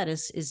 like you said,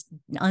 is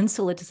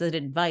unsolicited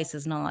advice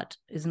is not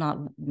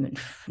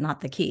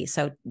the key.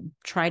 So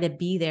try to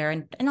be there,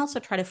 and also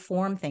try to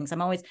form things.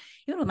 I'm always,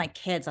 even with my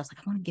kids, I was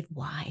like, I want to give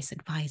wise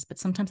advice, but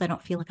sometimes I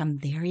don't feel like I'm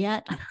there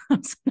yet.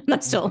 I'm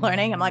still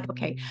learning. I'm like,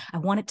 okay, I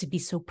want it to be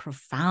so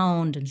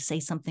profound and say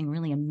something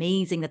really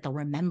amazing that they'll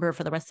remember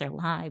for the rest of their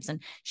lives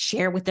and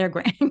share with their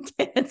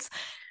grandkids.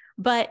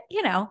 But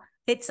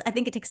I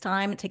think it takes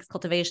time, it takes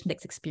cultivation, it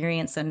takes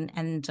experience, and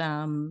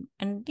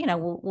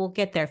we'll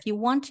get there. If you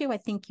want to, I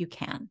think you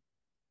can.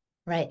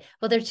 Right.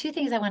 Well, there are two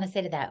things I want to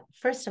say to that.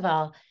 First of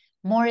all,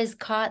 more is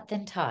caught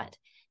than taught.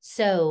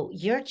 So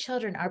your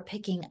children are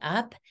picking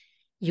up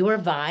your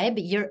vibe,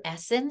 your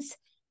essence,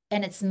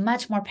 and it's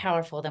much more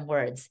powerful than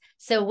words.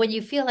 So when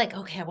you feel like,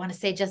 okay, I want to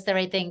say just the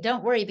right thing,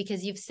 don't worry,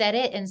 because you've said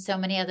it in so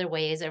many other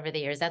ways over the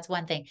years. That's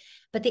one thing.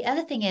 But the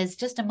other thing is,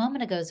 just a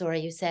moment ago, Zora,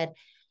 you said,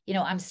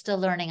 I'm still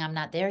learning, I'm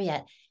not there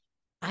yet.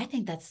 I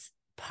think that's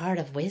part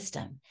of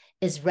wisdom,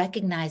 is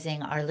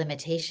recognizing our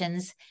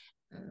limitations,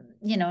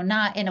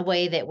 not in a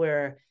way that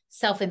we're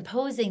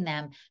self-imposing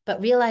them,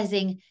 but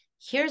realizing,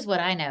 here's what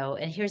I know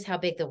and here's how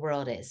big the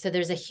world is. So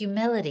there's a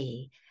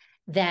humility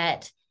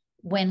that,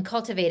 when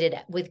cultivated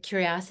with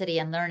curiosity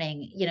and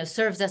learning,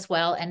 serves us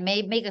well and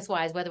may make us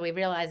wise, whether we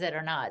realize it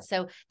or not.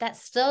 So that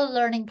still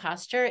learning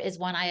posture is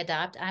one I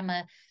adopt. I'm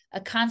a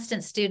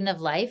constant student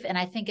of life, and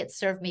I think it's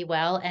served me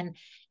well and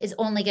is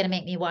only going to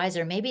make me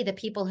wiser. Maybe the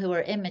people who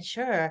are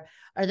immature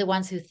are the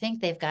ones who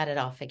think they've got it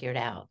all figured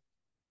out.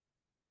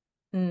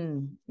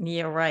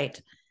 You're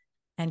right.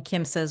 And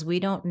Kim says, we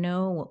don't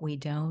know what we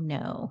don't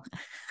know.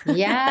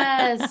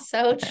 Yes,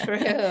 so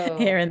true.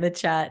 Here in the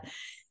chat.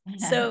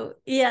 So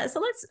yeah,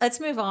 so let's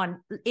move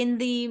on. In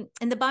the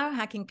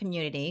biohacking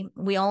community,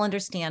 we all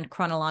understand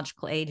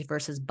chronological age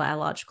versus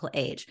biological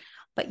age,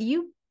 but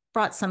you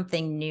brought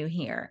something new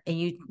here, and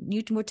you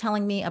were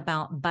telling me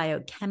about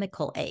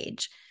biochemical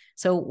age.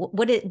 So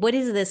what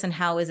is this, and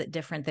how is it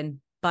different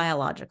than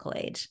biological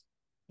age?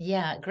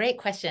 Yeah, great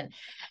question.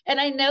 And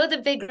I know the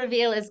big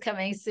reveal is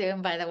coming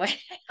soon, by the way.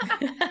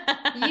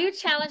 You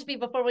challenged me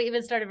before we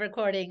even started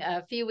recording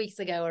a few weeks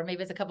ago, or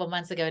maybe it's a couple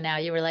months ago now.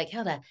 You were like,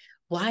 Hilda,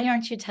 why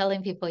aren't you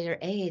telling people your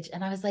age?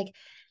 And I was like,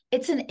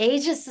 it's an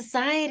ageist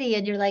society.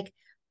 And you're like,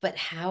 but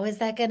how is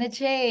that going to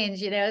change?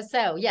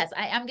 So yes,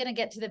 I am going to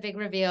get to the big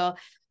reveal.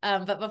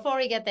 But before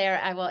we get there,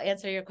 I will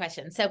answer your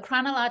question. So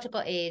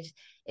chronological age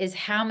is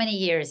how many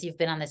years you've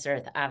been on this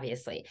earth,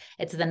 obviously.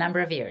 It's the number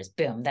of years.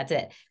 Boom, that's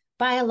it.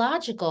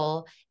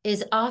 Biological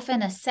is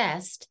often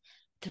assessed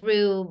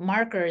through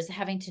markers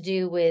having to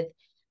do with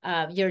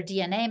your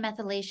DNA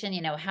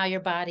methylation, how your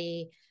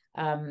body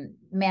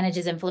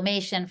manages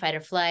inflammation, fight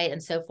or flight,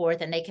 and so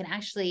forth. And they can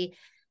actually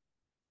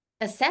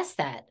assess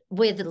that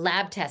with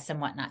lab tests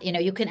and whatnot.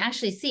 You can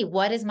actually see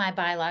what is my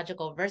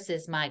biological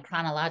versus my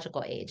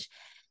chronological age.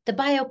 The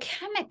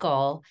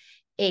biochemical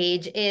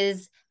age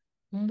is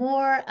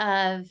more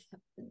of,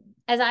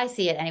 as I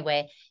see it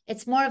anyway,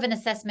 it's more of an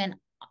assessment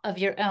of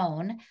your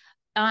own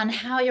on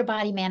how your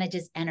body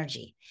manages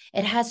energy.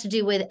 It has to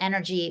do with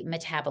energy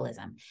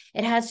metabolism.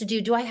 It has to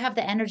do I have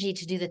the energy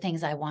to do the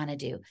things I want to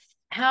do?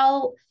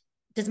 How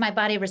does my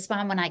body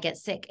respond when I get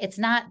sick? It's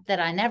not that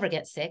I never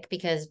get sick,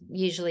 because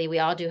usually we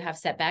all do have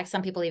setbacks.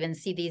 Some people even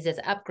see these as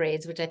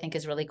upgrades, which I think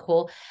is really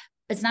cool.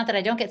 It's not that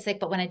I don't get sick,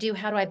 but when I do,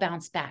 how do I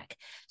bounce back?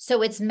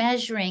 So it's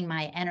measuring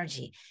my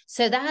energy.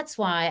 So that's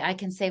why I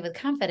can say with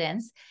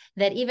confidence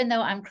that even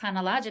though I'm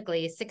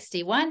chronologically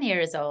 61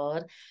 years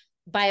old,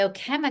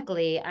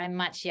 biochemically I'm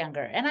much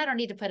younger, and I don't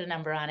need to put a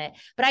number on it,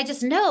 but I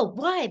just know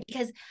why,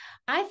 because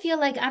I feel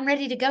like I'm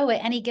ready to go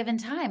at any given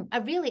time.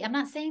 I'm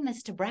not saying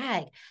this to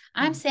brag.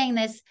 I'm saying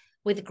this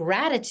with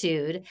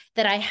gratitude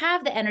that I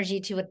have the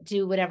energy to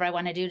do whatever I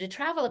want to do, to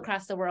travel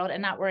across the world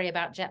and not worry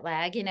about jet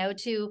lag,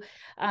 to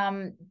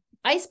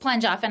ice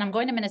plunge off. And I'm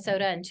going to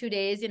Minnesota in 2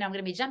 days. I'm going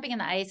to be jumping in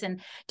the ice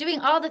and doing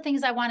all the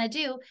things I want to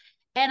do.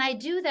 And I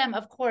do them,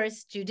 of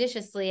course,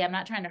 judiciously. I'm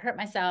not trying to hurt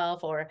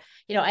myself, or,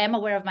 I am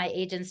aware of my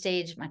age and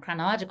stage, my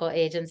chronological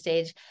age and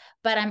stage,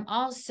 but I'm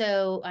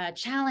also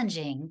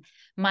challenging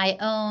my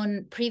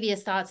own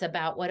previous thoughts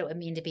about what it would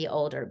mean to be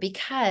older.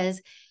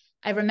 Because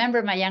I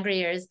remember my younger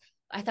years,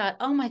 I thought,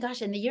 oh my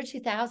gosh, in the year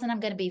 2000,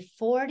 I'm going to be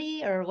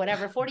 40 or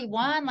whatever,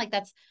 41. Like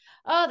that's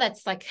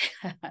like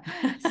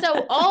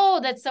so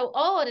old. That's so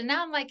old. And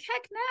now I'm like,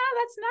 heck no,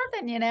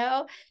 that's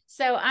nothing.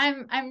 So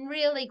I'm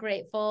really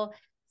grateful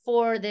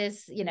for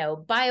this,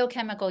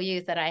 biochemical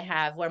youth that I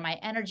have, where my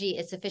energy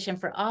is sufficient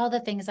for all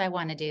the things I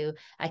want to do.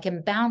 I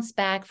can bounce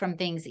back from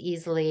things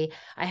easily.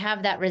 I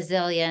have that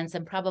resilience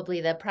and probably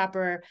the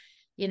proper,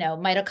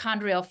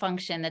 mitochondrial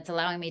function that's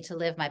allowing me to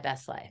live my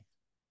best life.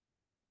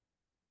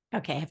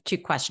 Okay, I have two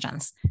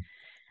questions.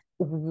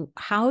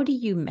 How do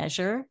you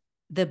measure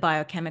the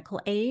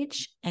biochemical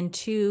age? And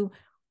two,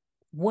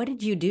 what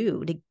did you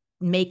do to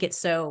make it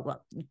so,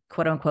 well,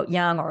 quote unquote,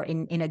 young, or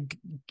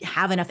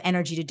have enough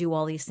energy to do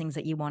all these things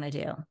that you want to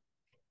do?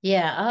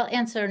 Yeah, I'll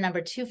answer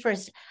number two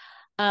first.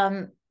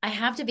 I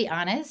have to be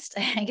honest.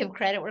 I give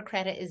credit where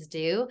credit is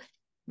due.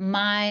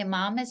 My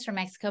mom is from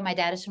Mexico. My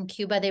dad is from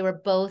Cuba. They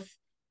were both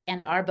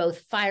and are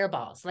both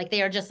fireballs. Like,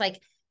 they are just like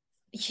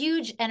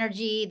huge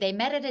energy. They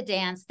met at a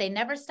dance. They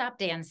never stopped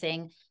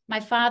dancing.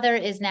 My father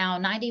is now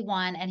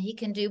 91 and he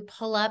can do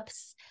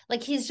pull-ups.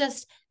 Like, he's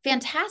just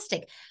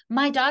fantastic.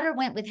 My daughter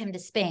went with him to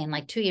Spain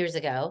like 2 years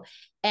ago.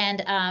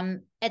 And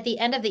at the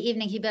end of the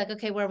evening, he'd be like,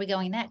 okay, where are we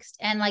going next?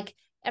 And like,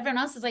 everyone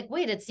else is like,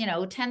 wait, it's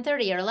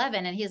 10:30 or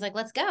 11. And he's like,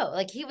 let's go.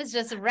 Like, he was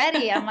just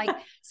ready. I'm like,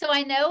 so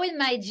I know in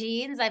my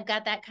genes, I've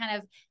got that kind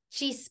of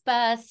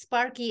chispa,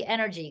 sparky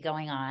energy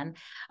going on.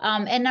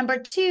 And number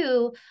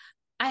two,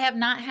 I have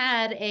not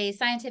had a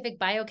scientific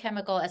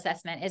biochemical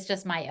assessment. It's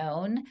just my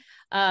own.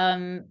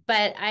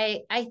 But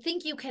I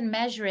think you can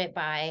measure it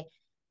by,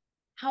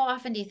 how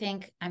often do you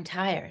think I'm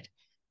tired?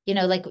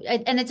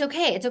 And it's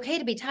okay. It's okay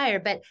to be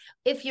tired. But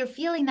if you're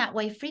feeling that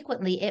way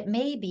frequently, it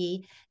may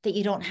be that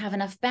you don't have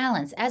enough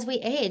balance. As we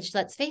age,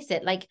 let's face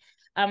it, like,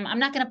 I'm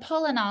not going to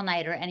pull an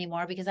all-nighter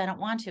anymore because I don't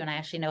want to. And I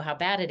actually know how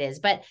bad it is.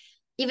 But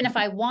even if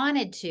I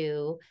wanted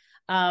to,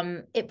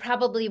 it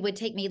probably would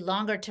take me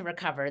longer to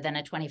recover than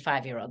a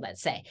 25-year-old,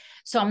 let's say.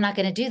 So I'm not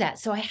going to do that.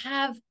 So I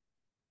have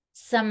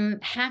some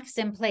hacks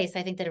in place,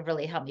 I think, that have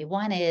really helped me.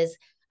 One is,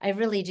 I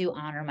really do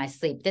honor my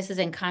sleep. This is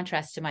in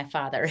contrast to my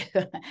father.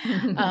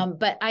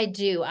 But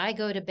I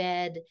go to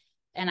bed,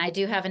 and I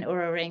do have an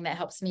Oura ring that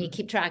helps me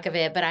keep track of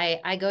it. But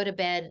I go to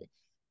bed,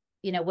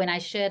 when I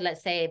should,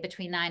 let's say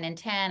between 9 and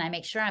 10, I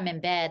make sure I'm in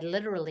bed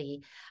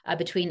literally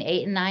between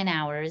 8 and 9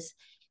 hours.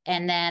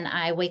 And then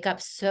I wake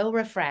up so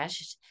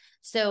refreshed.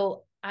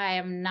 So I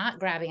am not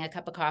grabbing a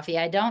cup of coffee.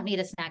 I don't need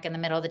a snack in the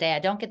middle of the day. I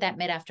don't get that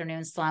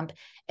mid-afternoon slump.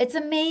 It's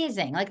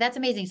amazing. Like, that's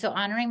amazing. So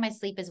honoring my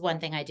sleep is one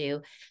thing I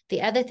do.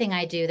 The other thing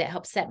I do that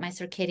helps set my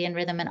circadian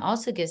rhythm and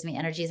also gives me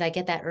energy is I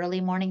get that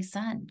early morning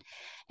sun.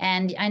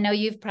 And I know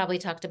you've probably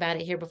talked about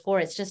it here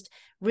before. It's just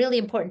really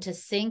important to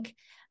sync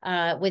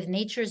with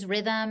nature's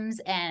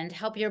rhythms and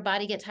help your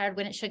body get tired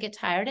when it should get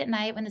tired at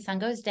night when the sun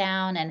goes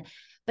down.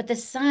 But the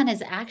sun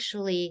is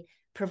actually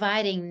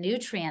providing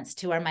nutrients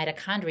to our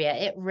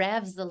mitochondria. It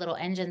revs the little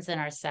engines in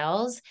our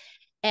cells.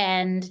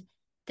 And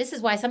this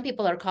is why some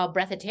people are called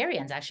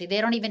breatharians. Actually,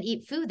 they don't even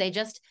eat food. They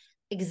just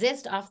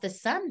exist off the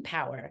sun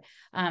power.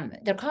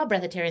 They're called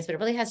breatharians, but it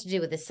really has to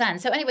do with the sun.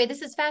 So anyway,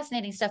 this is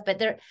fascinating stuff.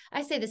 But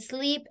I say the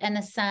sleep and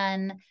the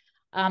sun,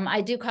 I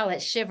do call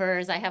it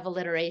shivers. I have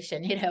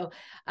alliteration,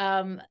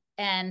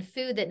 and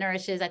food that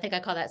nourishes. I think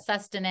I call that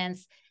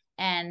sustenance,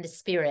 and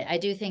spirit. I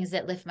do things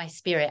that lift my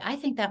spirit. I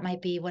think that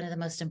might be one of the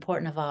most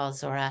important of all,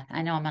 Zora.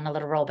 I know I'm on a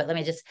little roll, but let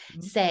me just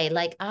say,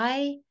 like,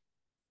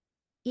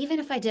 even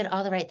if I did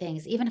all the right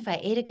things, even if I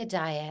ate a good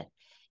diet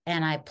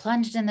and I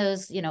plunged in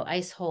those,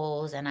 ice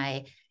holes, and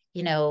I,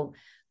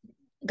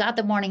 got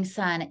the morning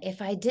sun,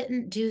 if I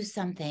didn't do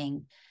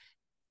something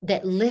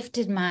that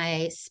lifted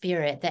my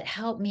spirit, that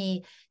helped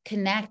me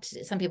connect,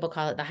 some people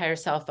call it the higher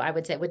self, I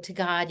would say, to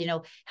God,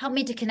 help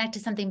me to connect to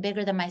something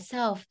bigger than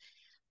myself,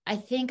 I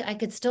think I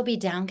could still be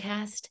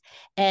downcast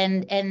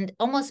and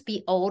almost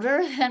be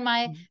older than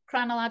my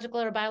chronological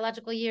or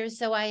biological years.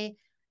 So I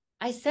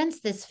sense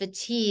this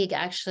fatigue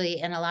actually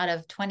in a lot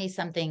of 20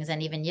 somethings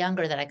and even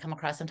younger that I come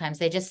across sometimes.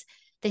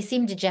 They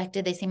seem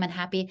dejected, they seem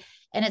unhappy.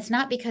 And it's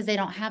not because they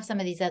don't have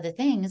some of these other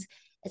things.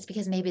 It's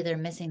because maybe they're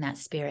missing that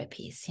spirit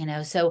piece,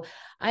 So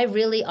I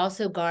really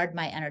also guard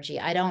my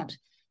energy. I don't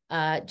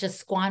just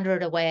squander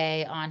it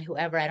away on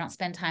whoever. I don't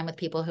spend time with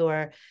people who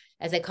are,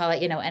 as they call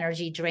it,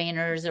 energy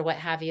drainers or what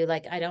have you.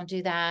 Like, I don't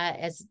do that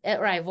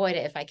or I avoid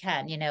it if I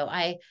can.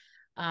 I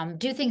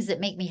do things that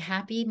make me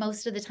happy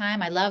most of the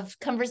time. I love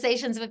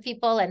conversations with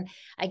people and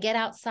I get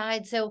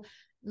outside. So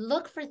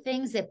look for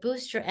things that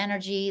boost your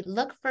energy.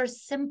 Look for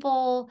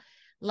simple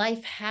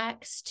life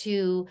hacks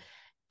to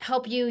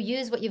help you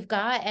use what you've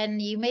got.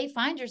 And you may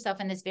find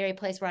yourself in this very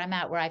place where I'm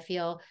at, where I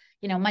feel,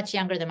 much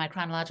younger than my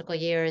chronological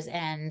years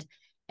and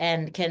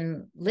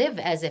can live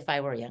as if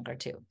I were younger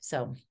too.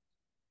 So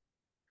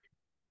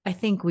I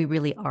think we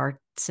really are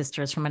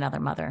sisters from another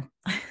mother.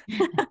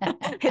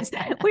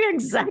 We're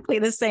exactly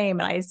the same.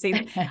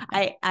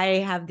 And I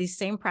have these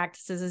same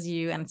practices as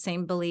you and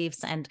same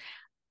beliefs. And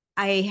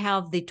I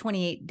have the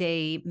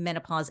 28-day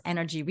menopause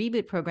energy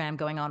reboot program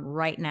going on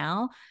right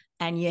now.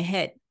 And you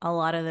hit a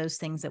lot of those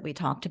things that we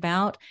talked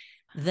about.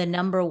 The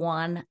number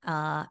one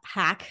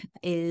hack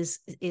is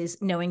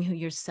knowing who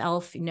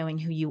yourself, knowing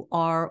who you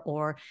are,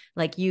 or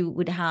like you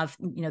would have,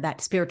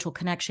 that spiritual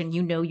connection.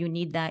 You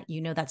need that.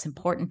 That's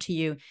important to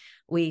you.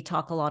 We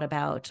talk a lot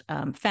about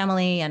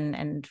family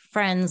and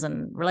friends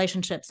and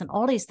relationships and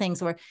all these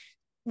things where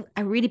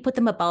I really put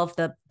them above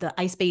the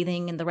ice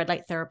bathing and the red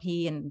light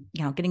therapy and,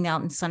 getting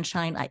out in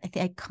sunshine.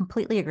 I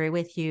completely agree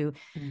with you.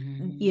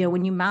 mm-hmm.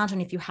 When you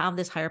imagine if you have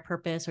this higher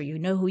purpose or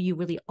who you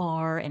really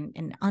are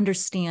and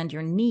understand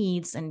your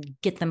needs and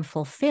get them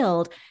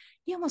fulfilled,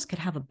 you almost could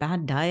have a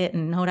bad diet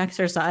and not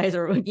exercise,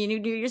 or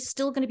you're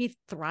still going to be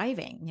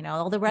thriving.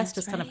 All the rest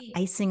That's is kind of right.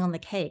 icing on the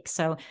cake.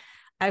 So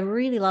I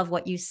really love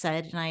what you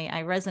said,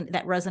 and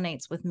that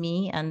resonates with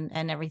me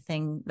and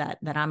everything that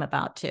I'm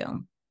about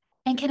to.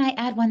 And can I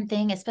add one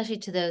thing, especially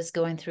to those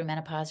going through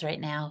menopause right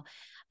now?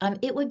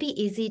 It would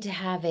be easy to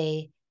have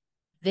a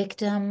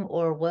victim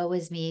or woe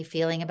is me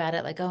feeling about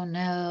it, like, oh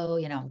no,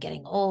 I'm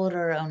getting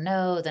older. Oh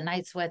no, the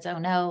night sweats. Oh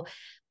no.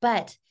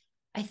 But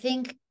I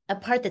think a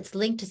part that's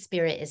linked to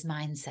spirit is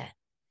mindset.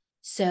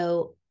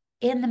 So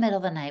in the middle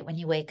of the night, when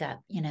you wake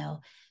up,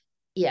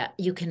 yeah,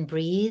 you can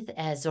breathe,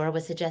 as Zora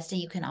was suggesting.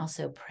 You can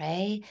also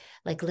pray,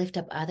 like lift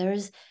up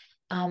others.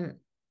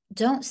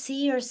 Don't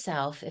see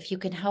yourself, if you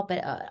can help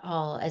it at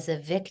all, as a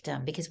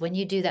victim, because when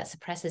you do, that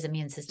suppresses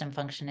immune system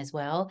function as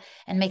well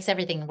and makes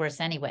everything worse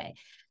anyway.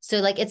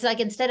 So it's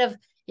like, instead of,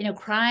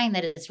 crying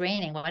that it's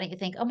raining, why don't you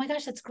think, oh my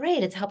gosh, that's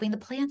great. It's helping the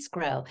plants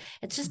grow.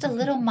 It's just a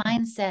little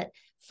mindset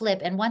flip.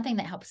 And one thing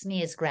that helps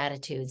me is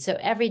gratitude. So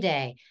every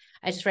day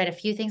I just write a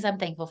few things I'm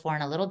thankful for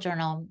in a little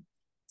journal.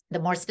 The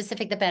more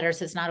specific, the better.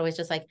 So it's not always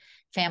just like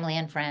family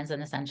and friends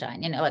and the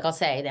sunshine. Like I'll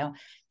say,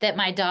 that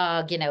my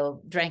dog,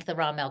 drank the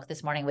raw milk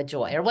this morning with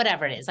joy, or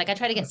whatever it is. Like, I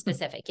try to get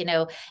specific,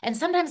 and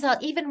sometimes I'll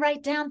even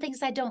write down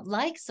things I don't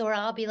like. So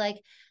I'll be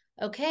like,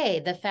 okay,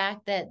 the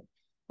fact that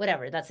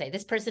whatever, let's say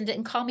this person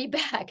didn't call me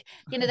back,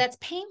 that's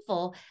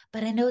painful,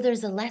 but I know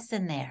there's a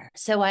lesson there.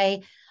 So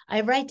I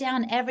write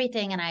down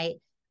everything and I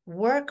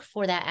work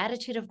for that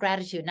attitude of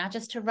gratitude, not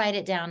just to write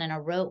it down in a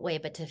rote way,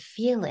 but to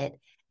feel it.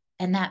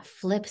 And that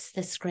flips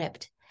the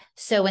script.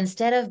 So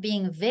instead of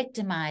being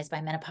victimized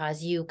by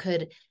menopause, you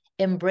could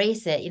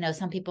embrace it.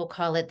 Some people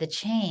call it the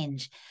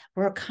change.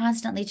 We're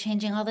constantly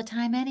changing all the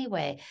time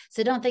anyway.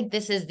 So don't think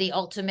this is the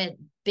ultimate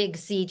big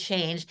C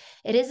change.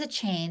 It is a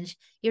change.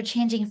 You're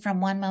changing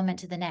from one moment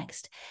to the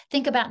next.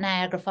 Think about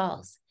Niagara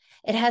Falls.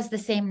 It has the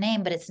same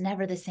name, but it's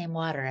never the same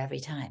water every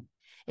time.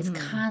 It's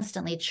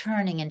constantly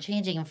churning and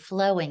changing and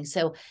flowing.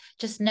 So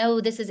just know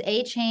this is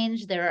a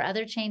change. There are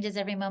other changes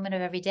every moment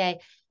of every day,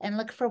 and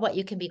look for what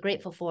you can be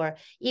grateful for,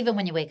 even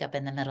when you wake up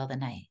in the middle of the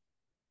night.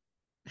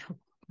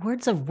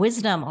 Words of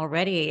wisdom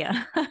already.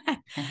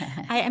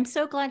 I am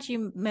so glad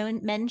you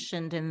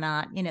mentioned in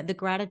that, the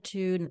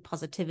gratitude and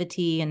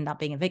positivity and not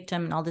being a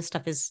victim and all this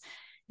stuff is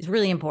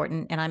really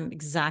important. And I'm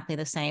exactly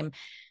the same.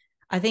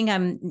 I think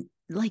I'm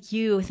like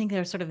you. I think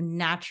they're sort of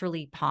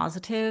naturally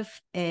positive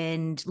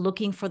and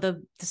looking for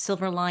the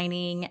silver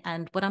lining.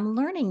 And what I'm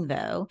learning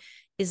though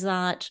is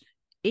that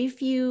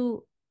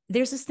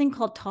there's this thing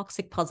called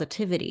toxic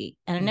positivity,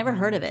 and I never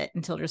heard of it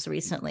until just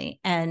recently.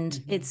 And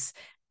it's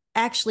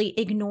actually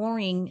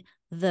ignoring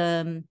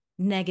the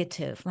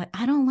negative. Like,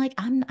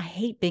 I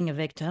hate being a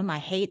victim. I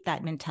hate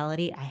that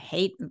mentality. I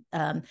hate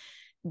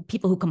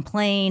people who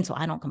complain, so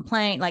I don't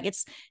complain. Like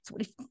it's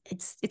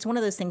one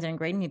of those things that are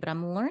ingrained in me, but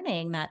I'm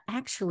learning that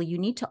actually you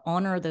need to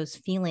honor those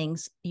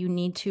feelings. You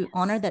need to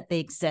honor that they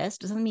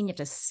exist. Doesn't mean you have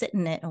to sit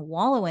in it and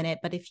wallow in it,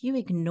 but if you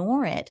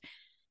ignore it,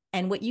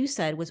 and what you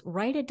said was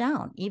write it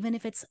down, even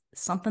if it's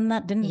something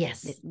that didn't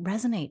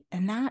resonate.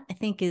 And that I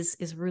think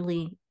is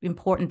really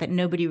important that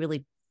nobody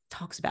really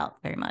talks about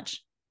very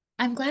much.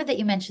 I'm glad that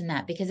you mentioned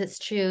that, because it's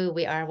true.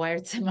 We are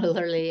wired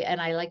similarly,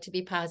 and I like to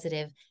be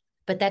positive,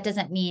 but that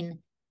doesn't mean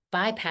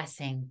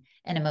bypassing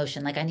an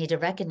emotion. Like, I need to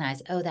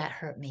recognize, oh, that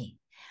hurt me,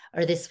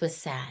 or this was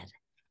sad,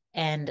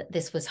 and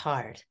this was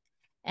hard.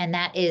 And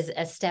that is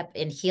a step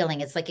in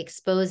healing. It's like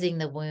exposing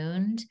the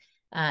wound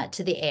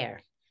to the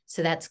air.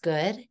 So that's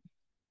good.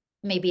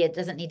 Maybe it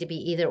doesn't need to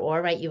be either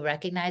or, right? You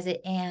recognize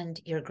it and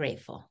you're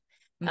grateful.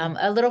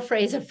 A little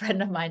phrase a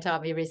friend of mine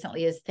taught me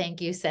recently is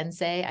thank you,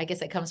 sensei. I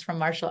guess it comes from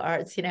martial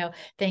arts,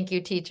 thank you,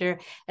 teacher.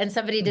 And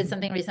somebody did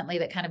something recently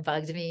that kind of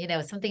bugged me,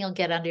 something will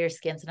get under your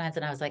skin sometimes.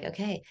 And I was like,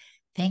 okay,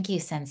 thank you,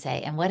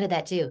 sensei. And what did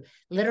that do?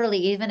 Literally,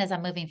 even as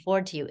I'm moving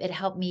forward to you, it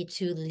helped me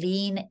to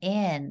lean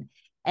in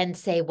and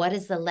say, what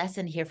is the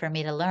lesson here for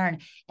me to learn?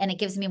 And it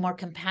gives me more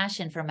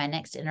compassion for my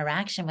next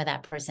interaction with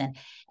that person.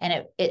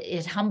 And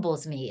it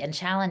humbles me and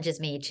challenges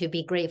me to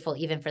be grateful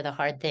even for the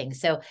hard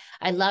things. So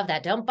I love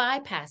that. Don't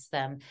bypass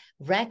them,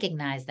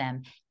 recognize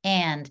them,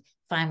 and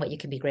find what you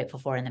can be grateful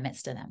for in the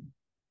midst of them.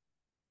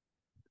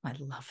 I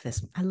love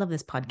this. I love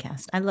this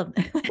podcast.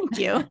 Thank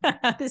you.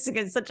 This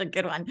is such a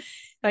good one.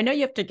 I know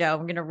you have to go.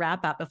 We're going to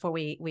wrap up before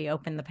we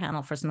open the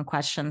panel for some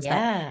questions.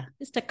 Yeah. But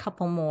just a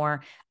couple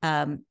more.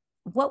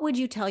 What would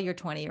you tell your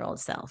 20-year-old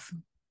self?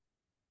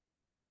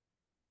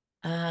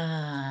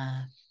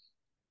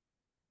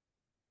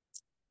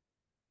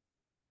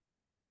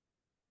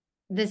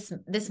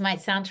 This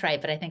might sound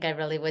trite, but I think I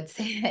really would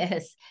say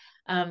this.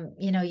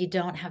 You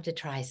don't have to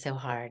try so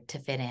hard to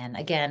fit in.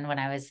 Again, when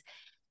I was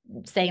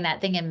saying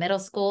that thing in middle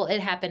school, it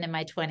happened in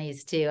my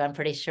 20s too. I'm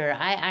pretty sure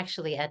I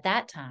actually at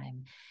that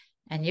time,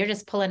 and you're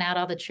just pulling out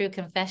all the true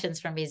confessions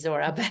from me,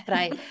 Zora, but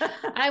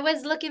I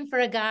was looking for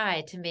a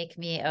guy to make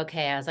me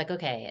okay. I was like,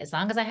 okay, as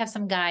long as I have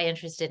some guy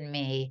interested in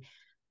me,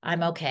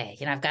 I'm okay.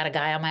 I've got a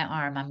guy on my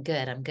arm. I'm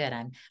good.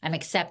 I'm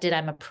accepted.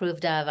 I'm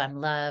approved of. I'm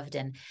loved.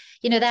 And,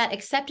 that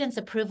acceptance,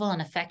 approval,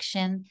 and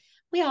affection,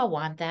 we all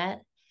want that.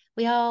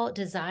 We all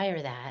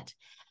desire that.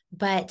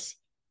 But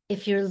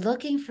if you're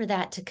looking for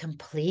that to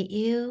complete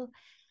you,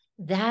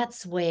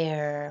 that's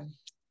where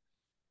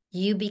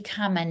you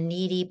become a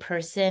needy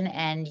person,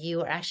 and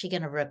you are actually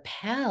going to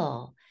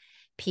repel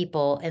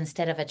people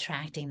instead of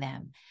attracting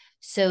them.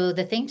 So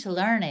the thing to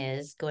learn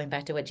is, going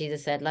back to what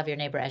Jesus said, love your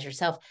neighbor as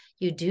yourself.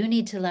 You do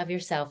need to love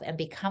yourself and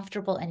be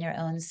comfortable in your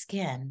own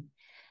skin.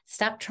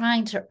 Stop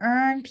trying to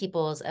earn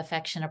people's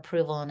affection,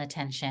 approval, and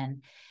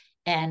attention,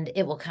 and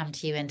it will come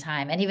to you in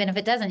time. And even if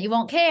it doesn't, you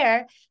won't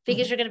care,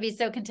 because you're going to be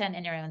so content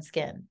in your own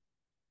skin.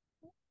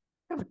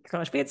 Oh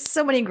gosh, we had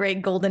so many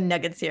great golden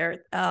nuggets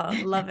here.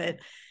 Love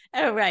it.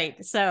 All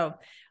right. So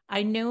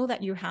I know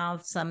that you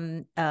have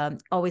some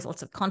always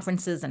lots of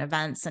conferences and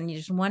events, and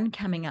there's one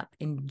coming up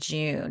in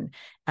June.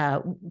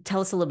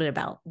 Tell us a little bit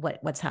about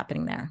what's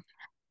happening there.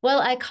 Well,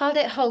 I called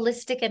it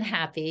Holistic and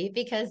Happy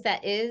because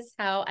that is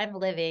how I'm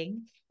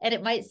living. And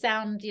it might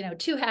sound,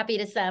 too happy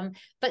to some,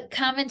 but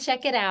come and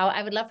check it out.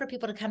 I would love for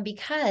people to come,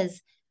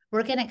 because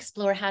we're going to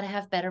explore how to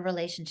have better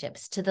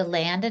relationships to the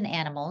land and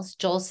animals.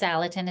 Joel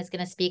Salatin is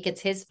going to speak.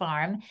 It's his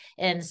farm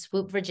in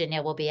Swoop,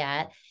 Virginia, we'll be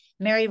at.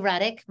 Mary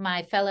Ruddick,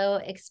 my fellow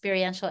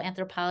experiential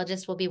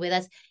anthropologist, will be with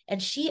us.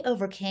 And she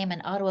overcame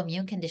an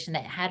autoimmune condition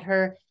that had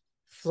her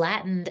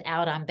flattened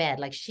out on bed.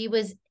 Like, she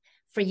was,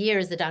 for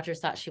years, the doctors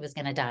thought she was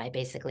going to die,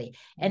 basically.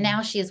 And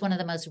now she is one of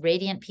the most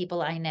radiant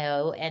people I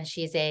know. And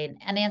she's an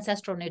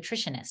ancestral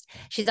nutritionist.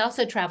 She's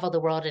also traveled the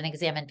world and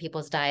examined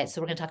people's diets.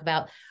 So we're going to talk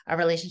about our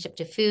relationship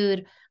to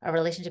food, our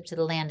relationship to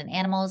the land and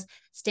animals.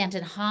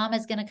 Stanton Hom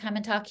is going to come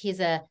and talk.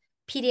 He's a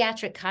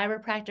pediatric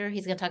chiropractor.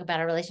 He's going to talk about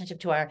our relationship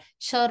to our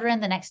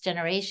children, the next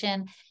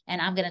generation. And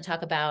I'm going to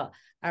talk about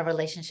our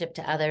relationship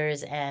to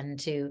others and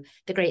to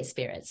the great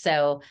spirit.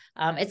 So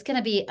it's going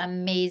to be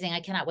amazing. I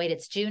cannot wait.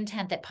 It's June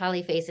 10th at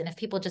Polyface. And if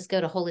people just go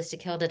to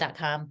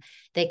holistichilda.com,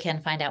 they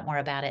can find out more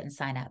about it and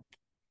sign up.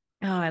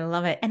 Oh, I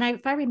love it. And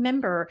if I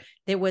remember,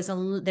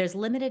 there's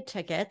limited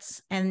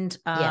tickets, and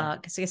Yeah.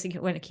 because I guess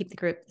you want to keep the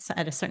group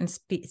at a certain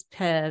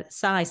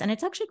size, and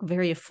it's actually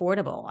very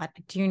affordable.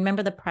 Do you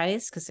remember the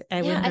price? Because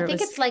I Yeah, I remember it think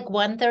was it's like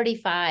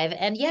 135.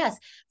 And yes,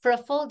 for a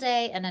full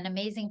day and an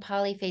amazing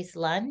polyface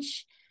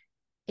lunch,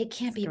 it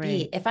can't it's be beat.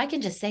 great. If I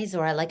can just say,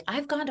 Zora, like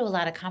I've gone to a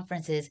lot of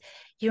conferences.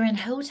 You're in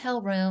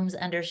hotel rooms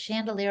under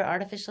chandelier,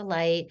 artificial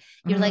light.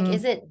 You're like,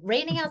 is Mhm. it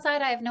raining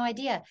outside? I have no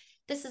idea.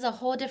 This is a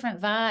whole different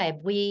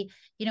vibe. We,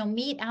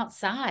 meet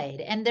outside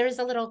and there's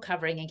a little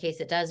covering in case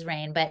it does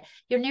rain, but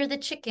you're near the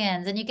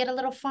chickens and you get a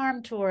little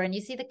farm tour and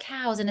you see the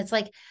cows. And it's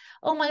like,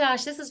 oh my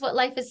gosh, this is what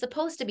life is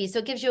supposed to be. So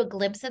it gives you a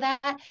glimpse of that.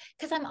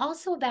 Because I'm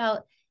also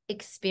about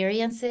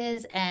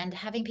experiences and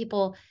having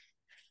people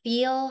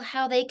feel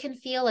how they can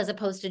feel as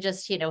opposed to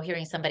just,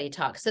 hearing somebody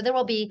talk. So there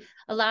will be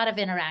a lot of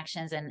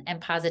interactions and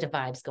positive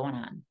vibes going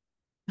on.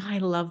 I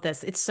love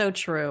this. It's so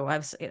true.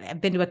 I've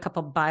been to a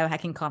couple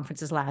biohacking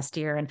conferences last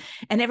year,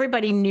 and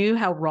everybody knew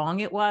how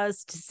wrong it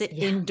was to sit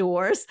Yeah.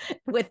 indoors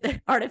with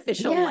the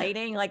artificial Yeah.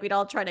 lighting. Like we'd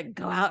all try to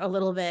go out a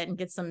little bit and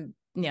get some,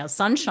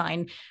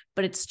 sunshine.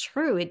 But it's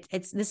true.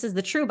 It's this is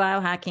the true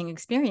biohacking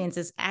experience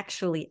is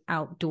actually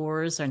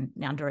outdoors and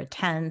under a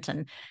tent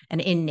and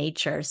in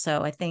nature.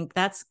 So I think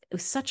it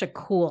was such a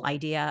cool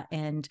idea,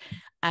 and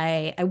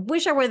I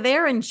wish I were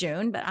there in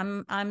June, but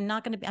I'm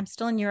not going to be. I'm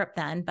still in Europe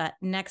then. But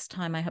next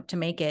time I hope to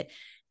make it.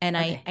 And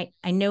Okay.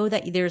 I know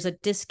that there's a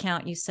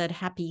discount. You said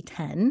happy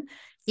 10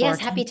 Yes,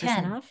 for happy 10%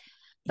 10. off.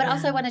 But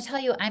also, I Yeah. want to tell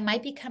you, I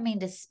might be coming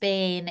to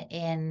Spain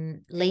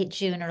in late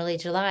June, early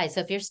July.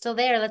 So if you're still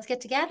there, let's get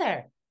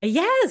together.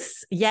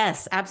 Yes.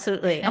 Yes.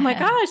 Absolutely. Oh my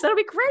gosh, that'll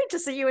be great to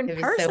see you in It'd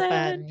be so person.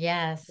 fun.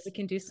 Yes. We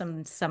can do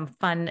some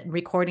fun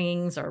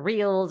recordings or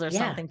reels or Yeah.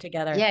 something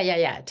together. Yeah. Yeah.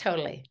 Yeah.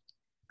 Totally.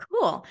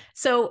 Cool.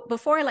 So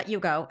before I let you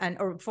go,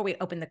 or before we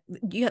open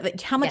do you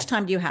have how much Yes.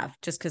 time do you have?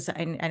 Just because I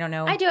don't I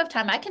know. do have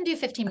time. I can do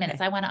 15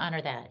 minutes. Okay. I want to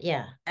honor that.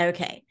 Yeah.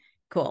 Okay,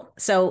 cool.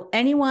 So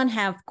anyone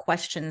have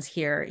questions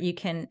here, you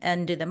can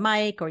undo the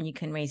mic or you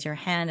can raise your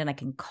hand and I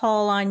can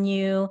call on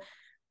you,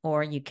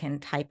 or you can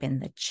type in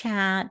the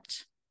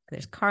chat.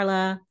 There's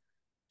Carla,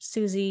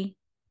 Susie.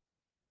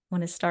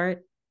 Want to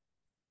start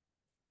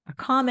a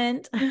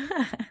comment?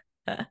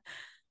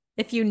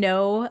 If you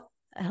know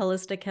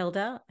Holistic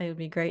Hilda, it would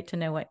be great to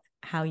know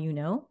how you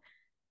know.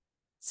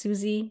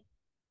 Susie,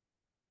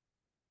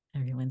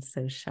 everyone's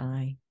so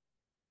shy.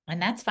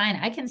 And that's fine.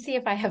 I can see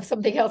if I have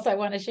something else I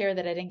want to share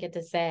that I didn't get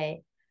to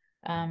say.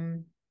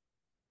 Um,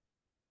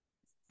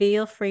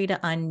 Feel free to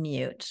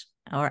unmute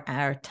or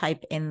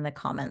type in the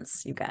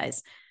comments, you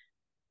guys.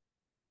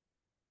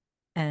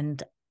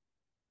 And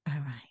all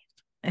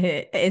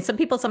right. And some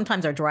people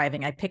sometimes are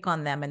driving. I pick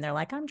on them and they're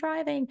like, I'm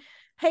driving.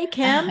 Hey,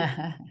 Kim.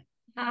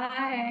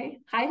 Hi.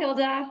 Hi,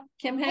 Hilda.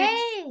 Kim Hicks.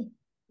 Hey,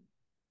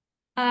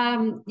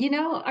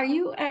 Are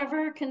you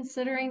ever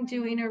considering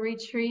doing a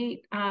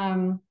retreat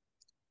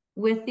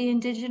with the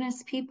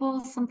indigenous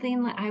people?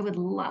 Something like I would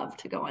love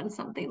to go on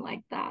something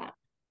like that.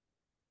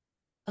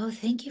 oh,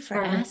 thank you for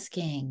Or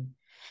asking.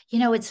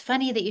 It's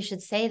funny that you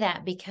should say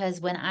that because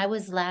when I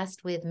was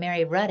last with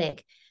Mary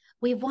Ruddick,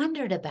 we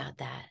wondered about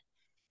that.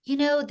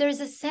 There's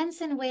a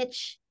sense in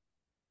which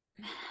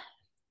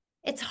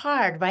it's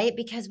hard, right?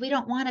 Because we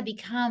don't want to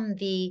become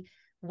the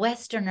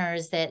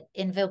Westerners that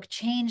invoke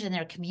change in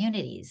their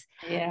communities.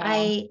 yeah.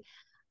 I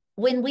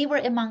When we were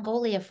in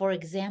Mongolia, for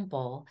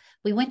example,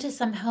 we went to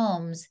some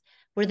homes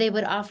where they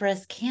would offer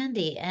us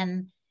candy.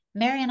 And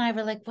Mary and I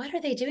were like, what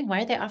are they doing?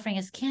 Why are they offering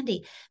us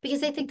candy?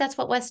 Because they think that's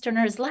what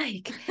Westerners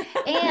like.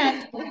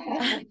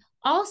 And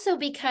also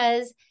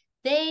because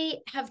they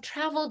have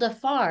traveled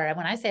afar. And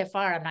when I say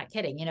afar, I'm not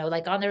kidding,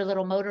 like on their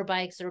little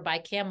motorbikes or by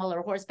camel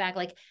or horseback,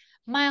 like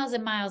miles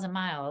and miles and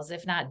miles,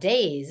 if not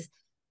days,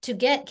 to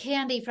get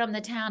candy from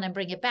the town and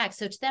bring it back.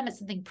 So to them, it's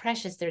something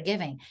precious they're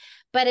giving.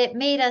 But it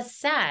made us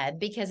sad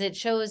because it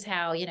shows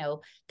how,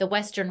 the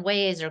Western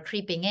ways are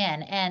creeping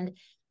in. And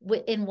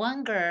in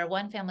Wongur,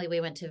 one family we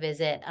went to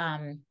visit,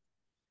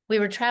 we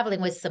were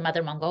traveling with some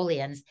other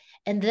Mongolians,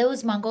 and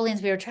those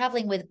Mongolians we were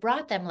traveling with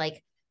brought them,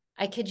 like,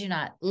 I kid you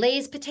not,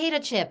 Lay's potato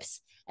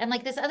chips and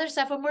like this other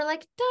stuff. And we're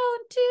like,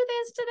 don't do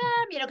this to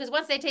them, because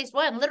once they taste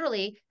one,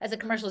 literally, as the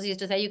commercials used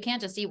to say, you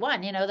can't just eat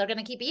one, they're going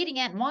to keep eating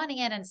it and wanting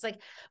it. And it's like,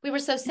 we were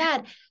so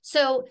sad.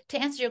 So to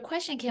answer your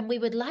question, Kim, we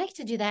would like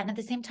to do that. And at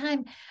the same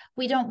time,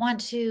 we don't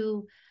want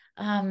to,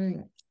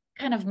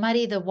 kind of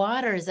muddy the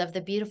waters of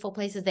the beautiful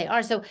places they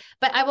are. So,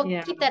 but I will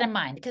Yeah. keep that in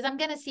mind because I'm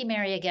going to see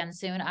Mary again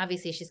soon.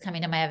 Obviously, she's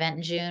coming to my event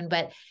in June,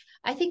 but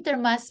I think there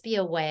must be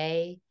a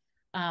way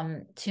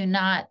to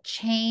not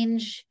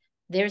change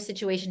their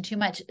situation too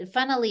much.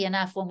 Funnily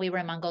enough, when we were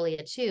in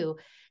Mongolia too,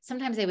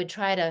 sometimes they would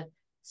try to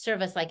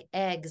serve us like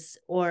eggs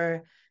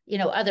or,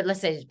 other, let's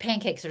say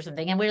pancakes or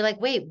something. And we were like,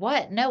 wait,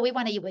 what? No, we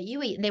want to eat what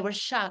you eat. And they were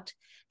shocked.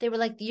 They were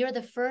like, you're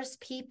the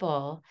first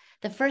people,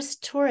 the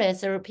first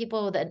tourists or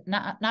people that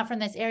not from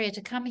this area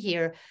to come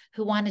here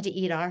who wanted to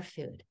eat our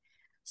food.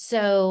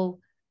 So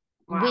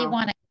we Wow.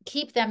 want to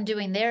keep them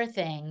doing their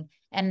thing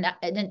and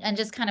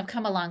just kind of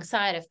come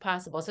alongside if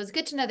possible. So it's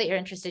good to know that you're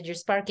interested. You're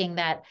sparking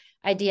that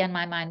idea in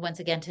my mind once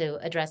again to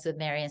address with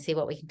Mary and see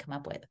what we can come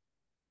up with.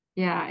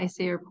 Yeah, I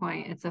see your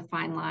point. It's a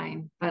fine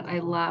line, but I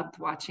loved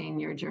watching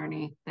your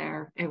journey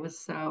there. It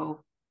was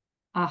so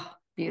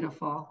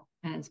beautiful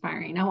and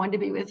inspiring. I wanted to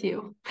be with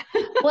you.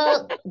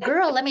 Well,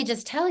 girl, let me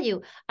just tell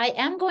you, I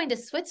am going to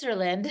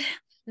Switzerland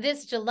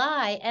this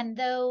July. And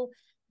though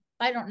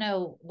I don't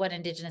know what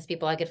indigenous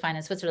people I could find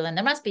in Switzerland,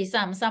 there must be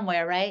some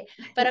somewhere, right?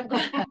 But I'm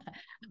going,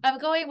 I'm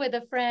going with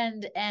a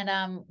friend,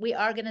 and we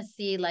are going to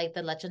see like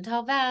the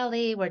Lachental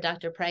Valley, where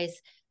Dr. Price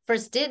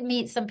first did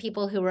meet some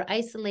people who were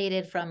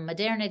isolated from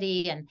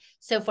modernity and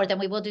so forth. And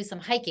we will do some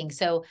hiking.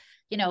 So,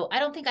 I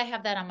don't think I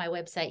have that on my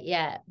website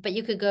yet, but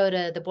you could go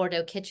to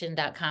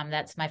thebordeauxkitchen.com.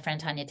 That's my friend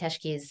Tanya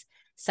Teschke's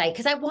site.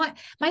 Because I want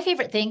my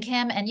favorite thing,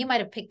 Kim, and you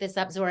might have picked this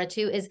up, Zora,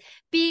 too, is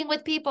being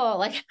with people.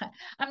 Like,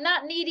 I'm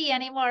not needy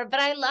anymore, but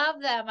I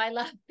love them. I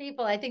love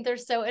people. I think they're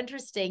so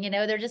interesting.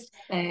 They're just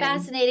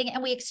fascinating,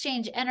 and we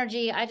exchange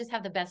energy. I just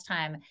have the best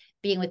time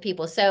being with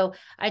people. So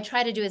I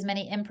try to do as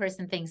many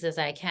in-person things as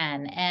I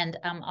can. And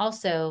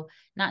also,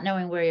 not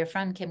knowing where you're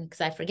from, Kim, because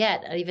I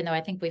forget, even though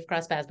I think we've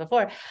crossed paths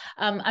before,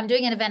 I'm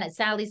doing an event at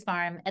Sally's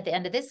Farm at the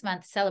end of this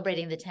month,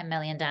 celebrating the 10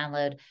 million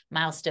download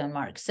milestone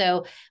mark.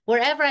 So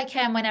wherever I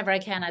can, whenever I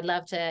can, I'd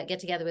love to get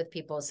together with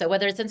people. So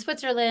whether it's in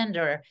Switzerland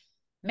or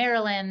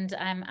Maryland,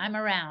 I'm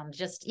around.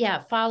 Just,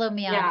 follow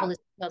me on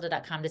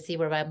holistichilda.com to see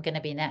where I'm going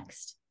to be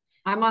next.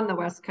 I'm on the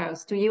West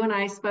Coast. You and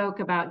I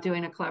spoke about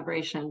doing a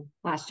collaboration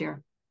last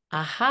year.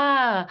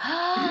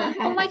 Aha.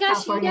 Oh my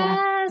gosh, California.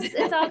 yes.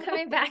 It's all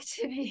coming back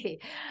to me.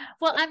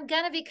 Well, I'm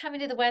going to be coming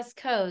to the West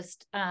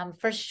Coast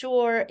for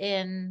sure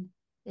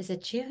is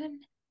it June?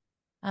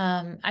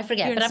 I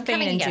forget, but I'm Spain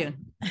coming in again.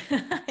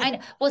 June. I know.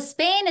 Well,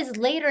 Spain is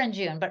later in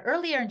June, but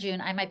earlier in June,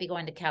 I might be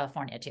going to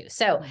California too.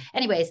 So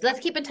anyways, let's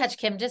keep in touch,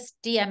 Kim. Just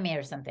DM me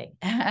or something.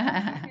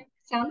 Okay.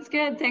 Sounds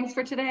good. Thanks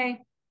for today.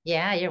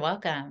 Yeah, you're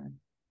welcome.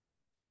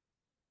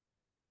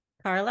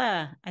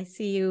 Carla, I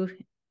see you.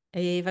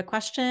 You have a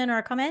question or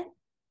a comment?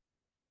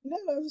 No,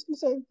 I was just going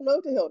to say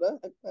hello to Hilda.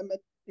 I met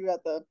you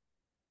at the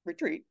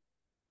retreat.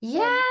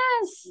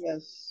 Yes.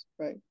 Yes,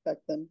 right, back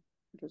then,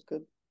 which was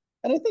good.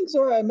 And I think,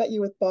 Zora, I met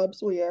you with Bob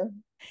Sawyer.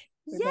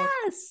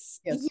 Yes.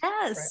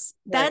 Right.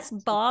 That's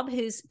Bob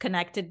who's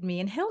connected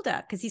me and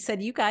Hilda, because he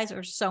said you guys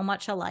are so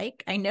much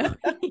alike. I know.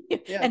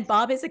 Yes. And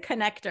Bob is a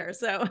connector.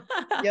 So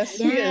yes,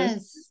 he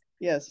is.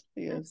 Yes,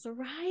 he is. That's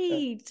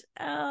right.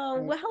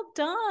 Oh, well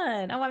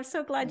done. Oh, I'm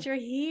so glad you're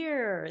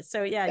here.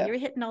 So you're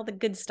hitting all the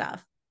good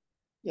stuff.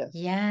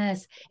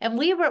 Yes. And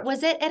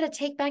was it at a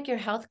Take Back Your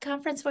Health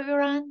conference we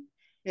were on?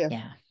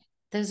 Yeah.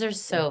 Those are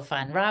so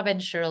fun. Robin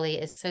Shirley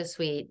is so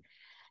sweet.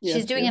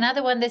 She's doing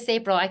another one this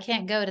April. I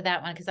can't go to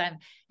that one because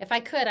if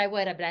I could, I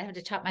would, but I have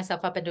to chop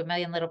myself up into a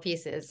million little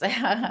pieces.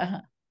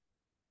 Yeah.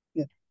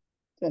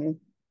 Good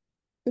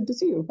to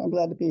see you. I'm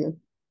glad to be here.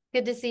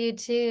 Good to see you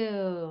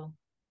too.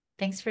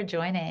 Thanks for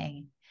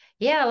joining.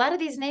 Yeah, a lot of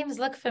these names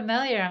look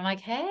familiar. I'm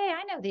like, hey,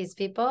 I know these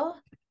people.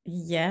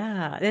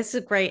 Yeah, this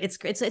is great.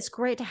 It's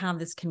great to have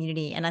this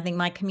community. And I think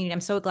my community,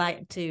 I'm so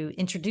glad to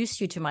introduce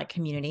you to my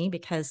community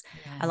because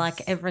I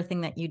like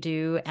everything that you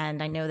do.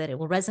 And I know that it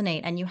will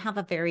resonate. And you have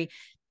a very,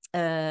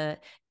 not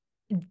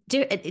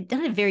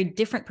a very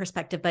different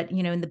perspective, but,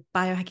 in the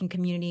biohacking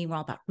community, we're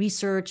all about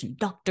research and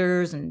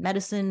doctors and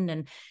medicine.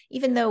 And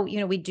even though,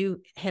 we do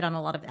hit on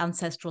a lot of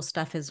ancestral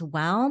stuff as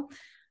well,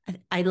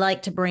 I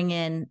like to bring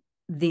in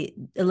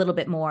a little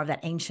bit more of that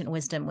ancient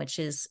wisdom, which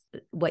is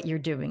what you're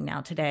doing now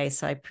today.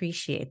 So I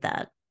appreciate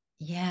that.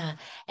 Yeah.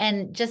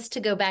 And just to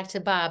go back to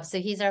Bob, so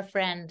he's our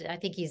friend. I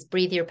think he's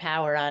Breathe Your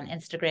Power on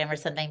Instagram or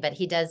something, but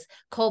he does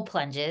cold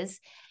plunges.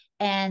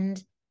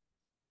 And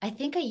I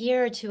think a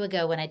year or two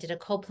ago when I did a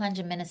cold plunge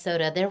in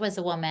Minnesota, there was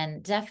a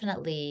woman,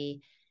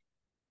 definitely,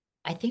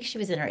 I think she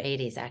was in her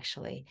 80s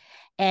actually.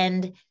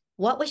 And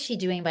what was she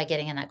doing by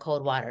getting in that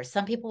cold water?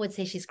 Some people would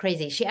say she's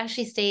crazy. She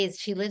actually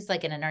she lives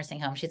like in a nursing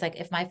home. She's like,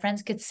 if my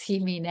friends could see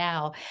me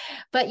now.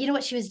 But you know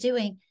what she was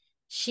doing?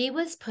 She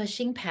was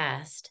pushing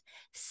past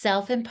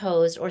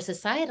self-imposed or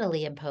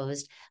societally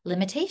imposed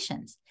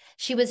limitations.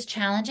 She was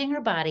challenging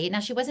her body. Now,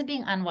 she wasn't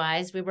being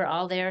unwise. We were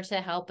all there to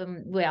help,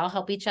 and we all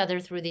help each other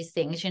through these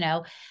things,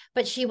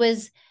 but she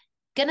was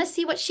gonna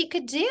see what she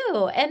could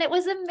do, and it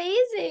was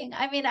amazing.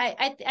 I mean,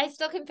 I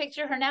still can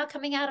picture her now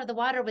coming out of the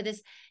water with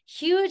this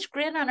huge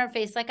grin on her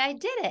face, like I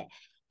did it.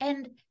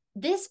 And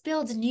this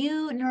builds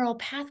new neural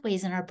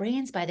pathways in our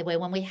brains, by the way,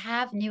 when we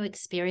have new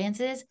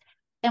experiences.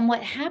 And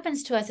what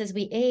happens to us as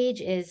we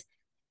age is,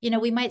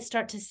 we might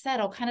start to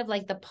settle, kind of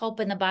like the pulp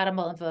in the bottom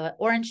of an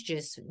orange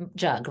juice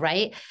jug,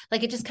 right?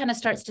 Like it just kind of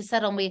starts to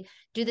settle, and we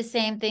do the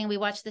same thing. We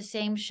watch the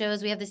same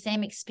shows. We have the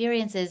same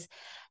experiences.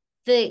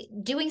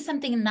 Doing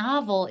something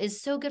novel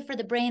is so good for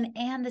the brain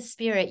and the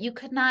spirit. You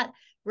could not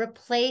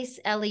replace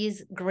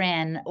Ellie's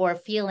grin or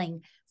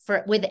feeling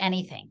with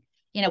anything,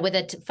 with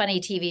a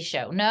funny TV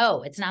show.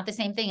 No, it's not the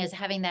same thing as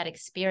having that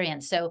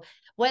experience. So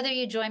whether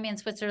you join me in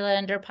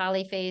Switzerland or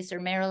Polyface or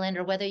Maryland,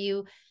 or whether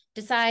you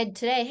decide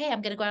today, hey,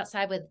 I'm going to go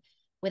outside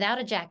without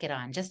a jacket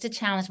on just to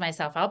challenge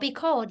myself. I'll be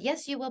cold.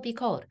 Yes, you will be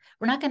cold.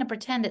 We're not going to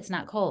pretend it's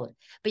not cold,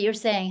 but you're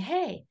saying,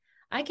 hey,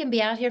 I can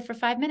be out here for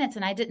 5 minutes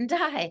and I didn't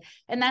die.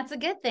 And that's a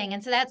good thing.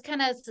 And so that's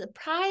kind of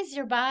surprise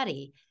your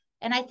body.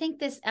 And I think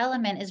this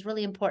element is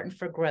really important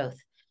for growth,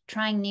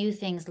 trying new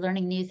things,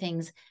 learning new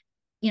things,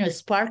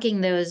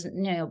 sparking those,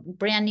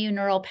 brand new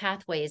neural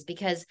pathways,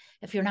 because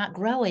if you're not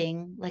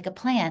growing like a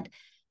plant,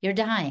 you're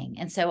dying.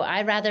 And so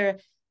I'd rather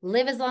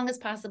live as long as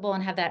possible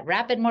and have that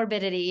rapid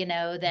morbidity,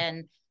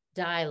 than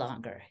die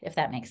longer, if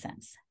that makes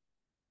sense.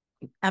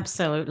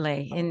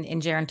 Absolutely. In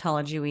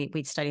gerontology,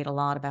 we studied a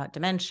lot about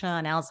dementia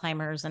and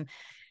Alzheimer's and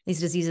these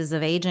diseases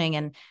of aging.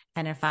 And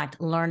in fact,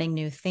 learning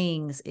new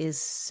things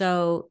is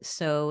so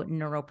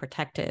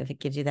neuroprotective. It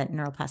gives you that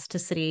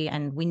neuroplasticity.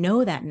 And we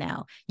know that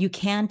now. You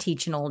can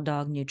teach an old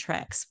dog new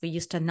tricks. We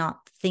used to not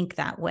think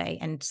that way.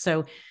 And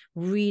so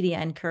really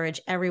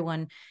encourage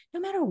everyone, no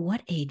matter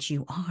what age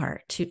you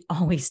are, to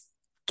always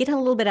get a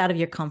little bit out of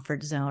your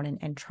comfort zone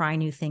and try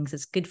new things.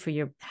 It's good for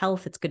your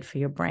health. It's good for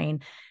your brain.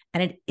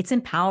 And it's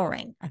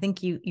empowering. I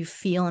think you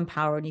feel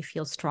empowered, you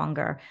feel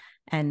stronger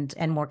and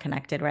more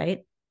connected, right?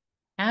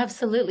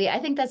 Absolutely. I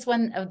think that's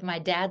one of my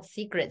dad's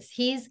secrets.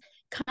 He's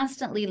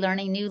constantly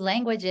learning new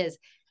languages.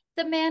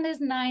 The man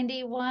is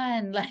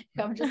 91. Like,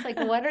 I'm just like,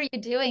 what are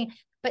you doing?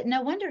 But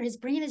no wonder his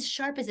brain is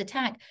sharp as a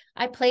tack.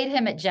 I played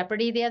him at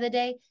Jeopardy the other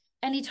day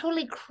and he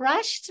totally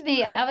crushed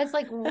me. I was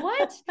like,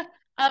 what?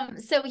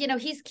 So,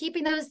 he's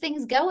keeping those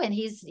things going.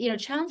 He's,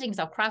 challenging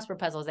himself. Crossword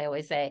puzzles, they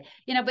always say,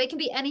 but it can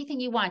be anything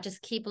you want.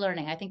 Just keep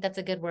learning. I think that's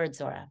a good word,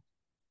 Zora.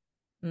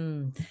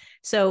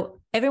 So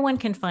everyone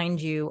can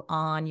find you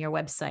on your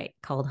website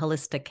called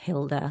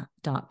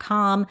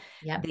holistichilda.com.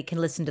 Yep. They can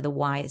listen to the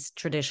Wise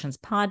Traditions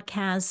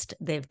podcast.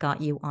 They've got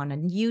you on a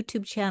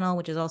YouTube channel,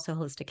 which is also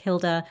Holistic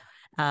Hilda.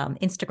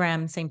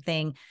 Instagram, same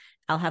thing.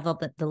 I'll have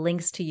all the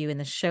links to you in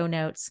the show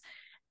notes.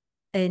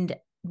 And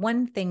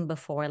one thing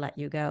before I let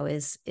you go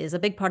is a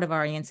big part of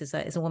our audience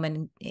is a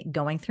woman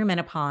going through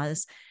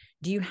menopause.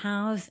 Do you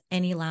have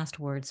any last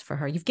words for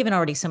her? You've given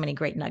already so many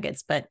great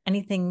nuggets, but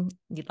anything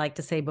you'd like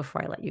to say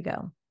before I let you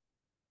go?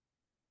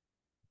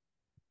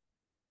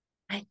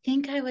 I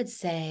think I would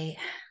say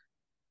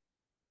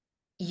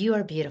you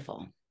are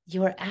beautiful.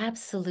 You are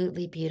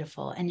absolutely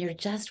beautiful. And you're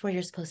just where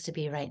you're supposed to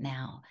be right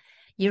now.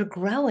 You're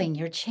growing,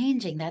 you're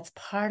changing. That's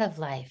part of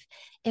life.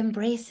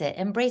 Embrace it.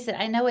 Embrace it.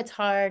 I know it's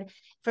hard.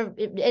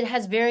 It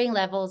has varying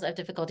levels of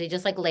difficulty,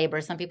 just like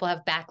labor. Some people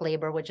have back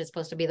labor, which is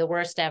supposed to be the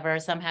worst ever.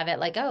 Some have it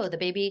like, oh, the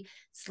baby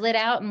slid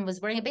out and was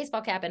wearing a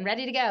baseball cap and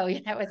ready to go.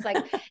 It's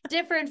like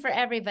different for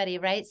everybody,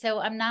 right? So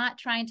I'm not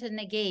trying to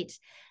negate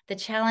the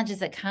challenges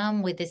that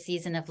come with this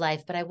season of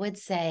life, but I would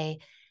say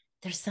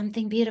there's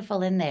something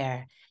beautiful in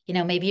there.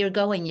 Maybe you're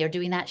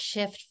doing that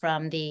shift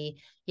from the,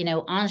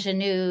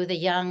 ingenue, the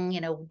young,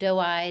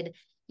 doe-eyed,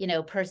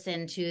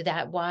 person to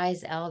that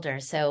wise elder.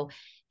 So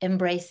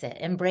embrace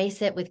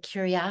it with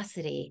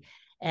curiosity,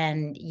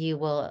 and you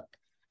will,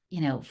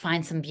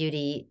 find some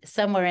beauty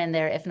somewhere in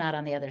there, if not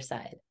on the other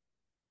side.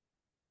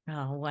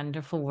 Oh,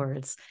 wonderful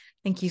words.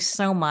 Thank you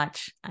so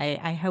much.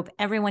 I hope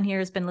everyone here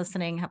has been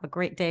listening. Have a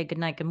great day. Good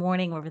night. Good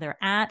morning, wherever they're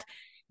at.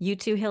 You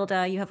too,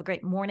 Hilda. You have a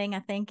great morning, I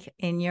think,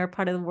 in your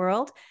part of the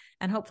world.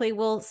 And hopefully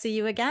we'll see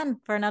you again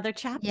for another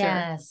chapter.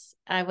 Yes,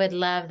 I would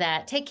love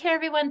that. Take care,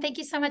 everyone. Thank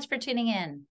you so much for tuning in.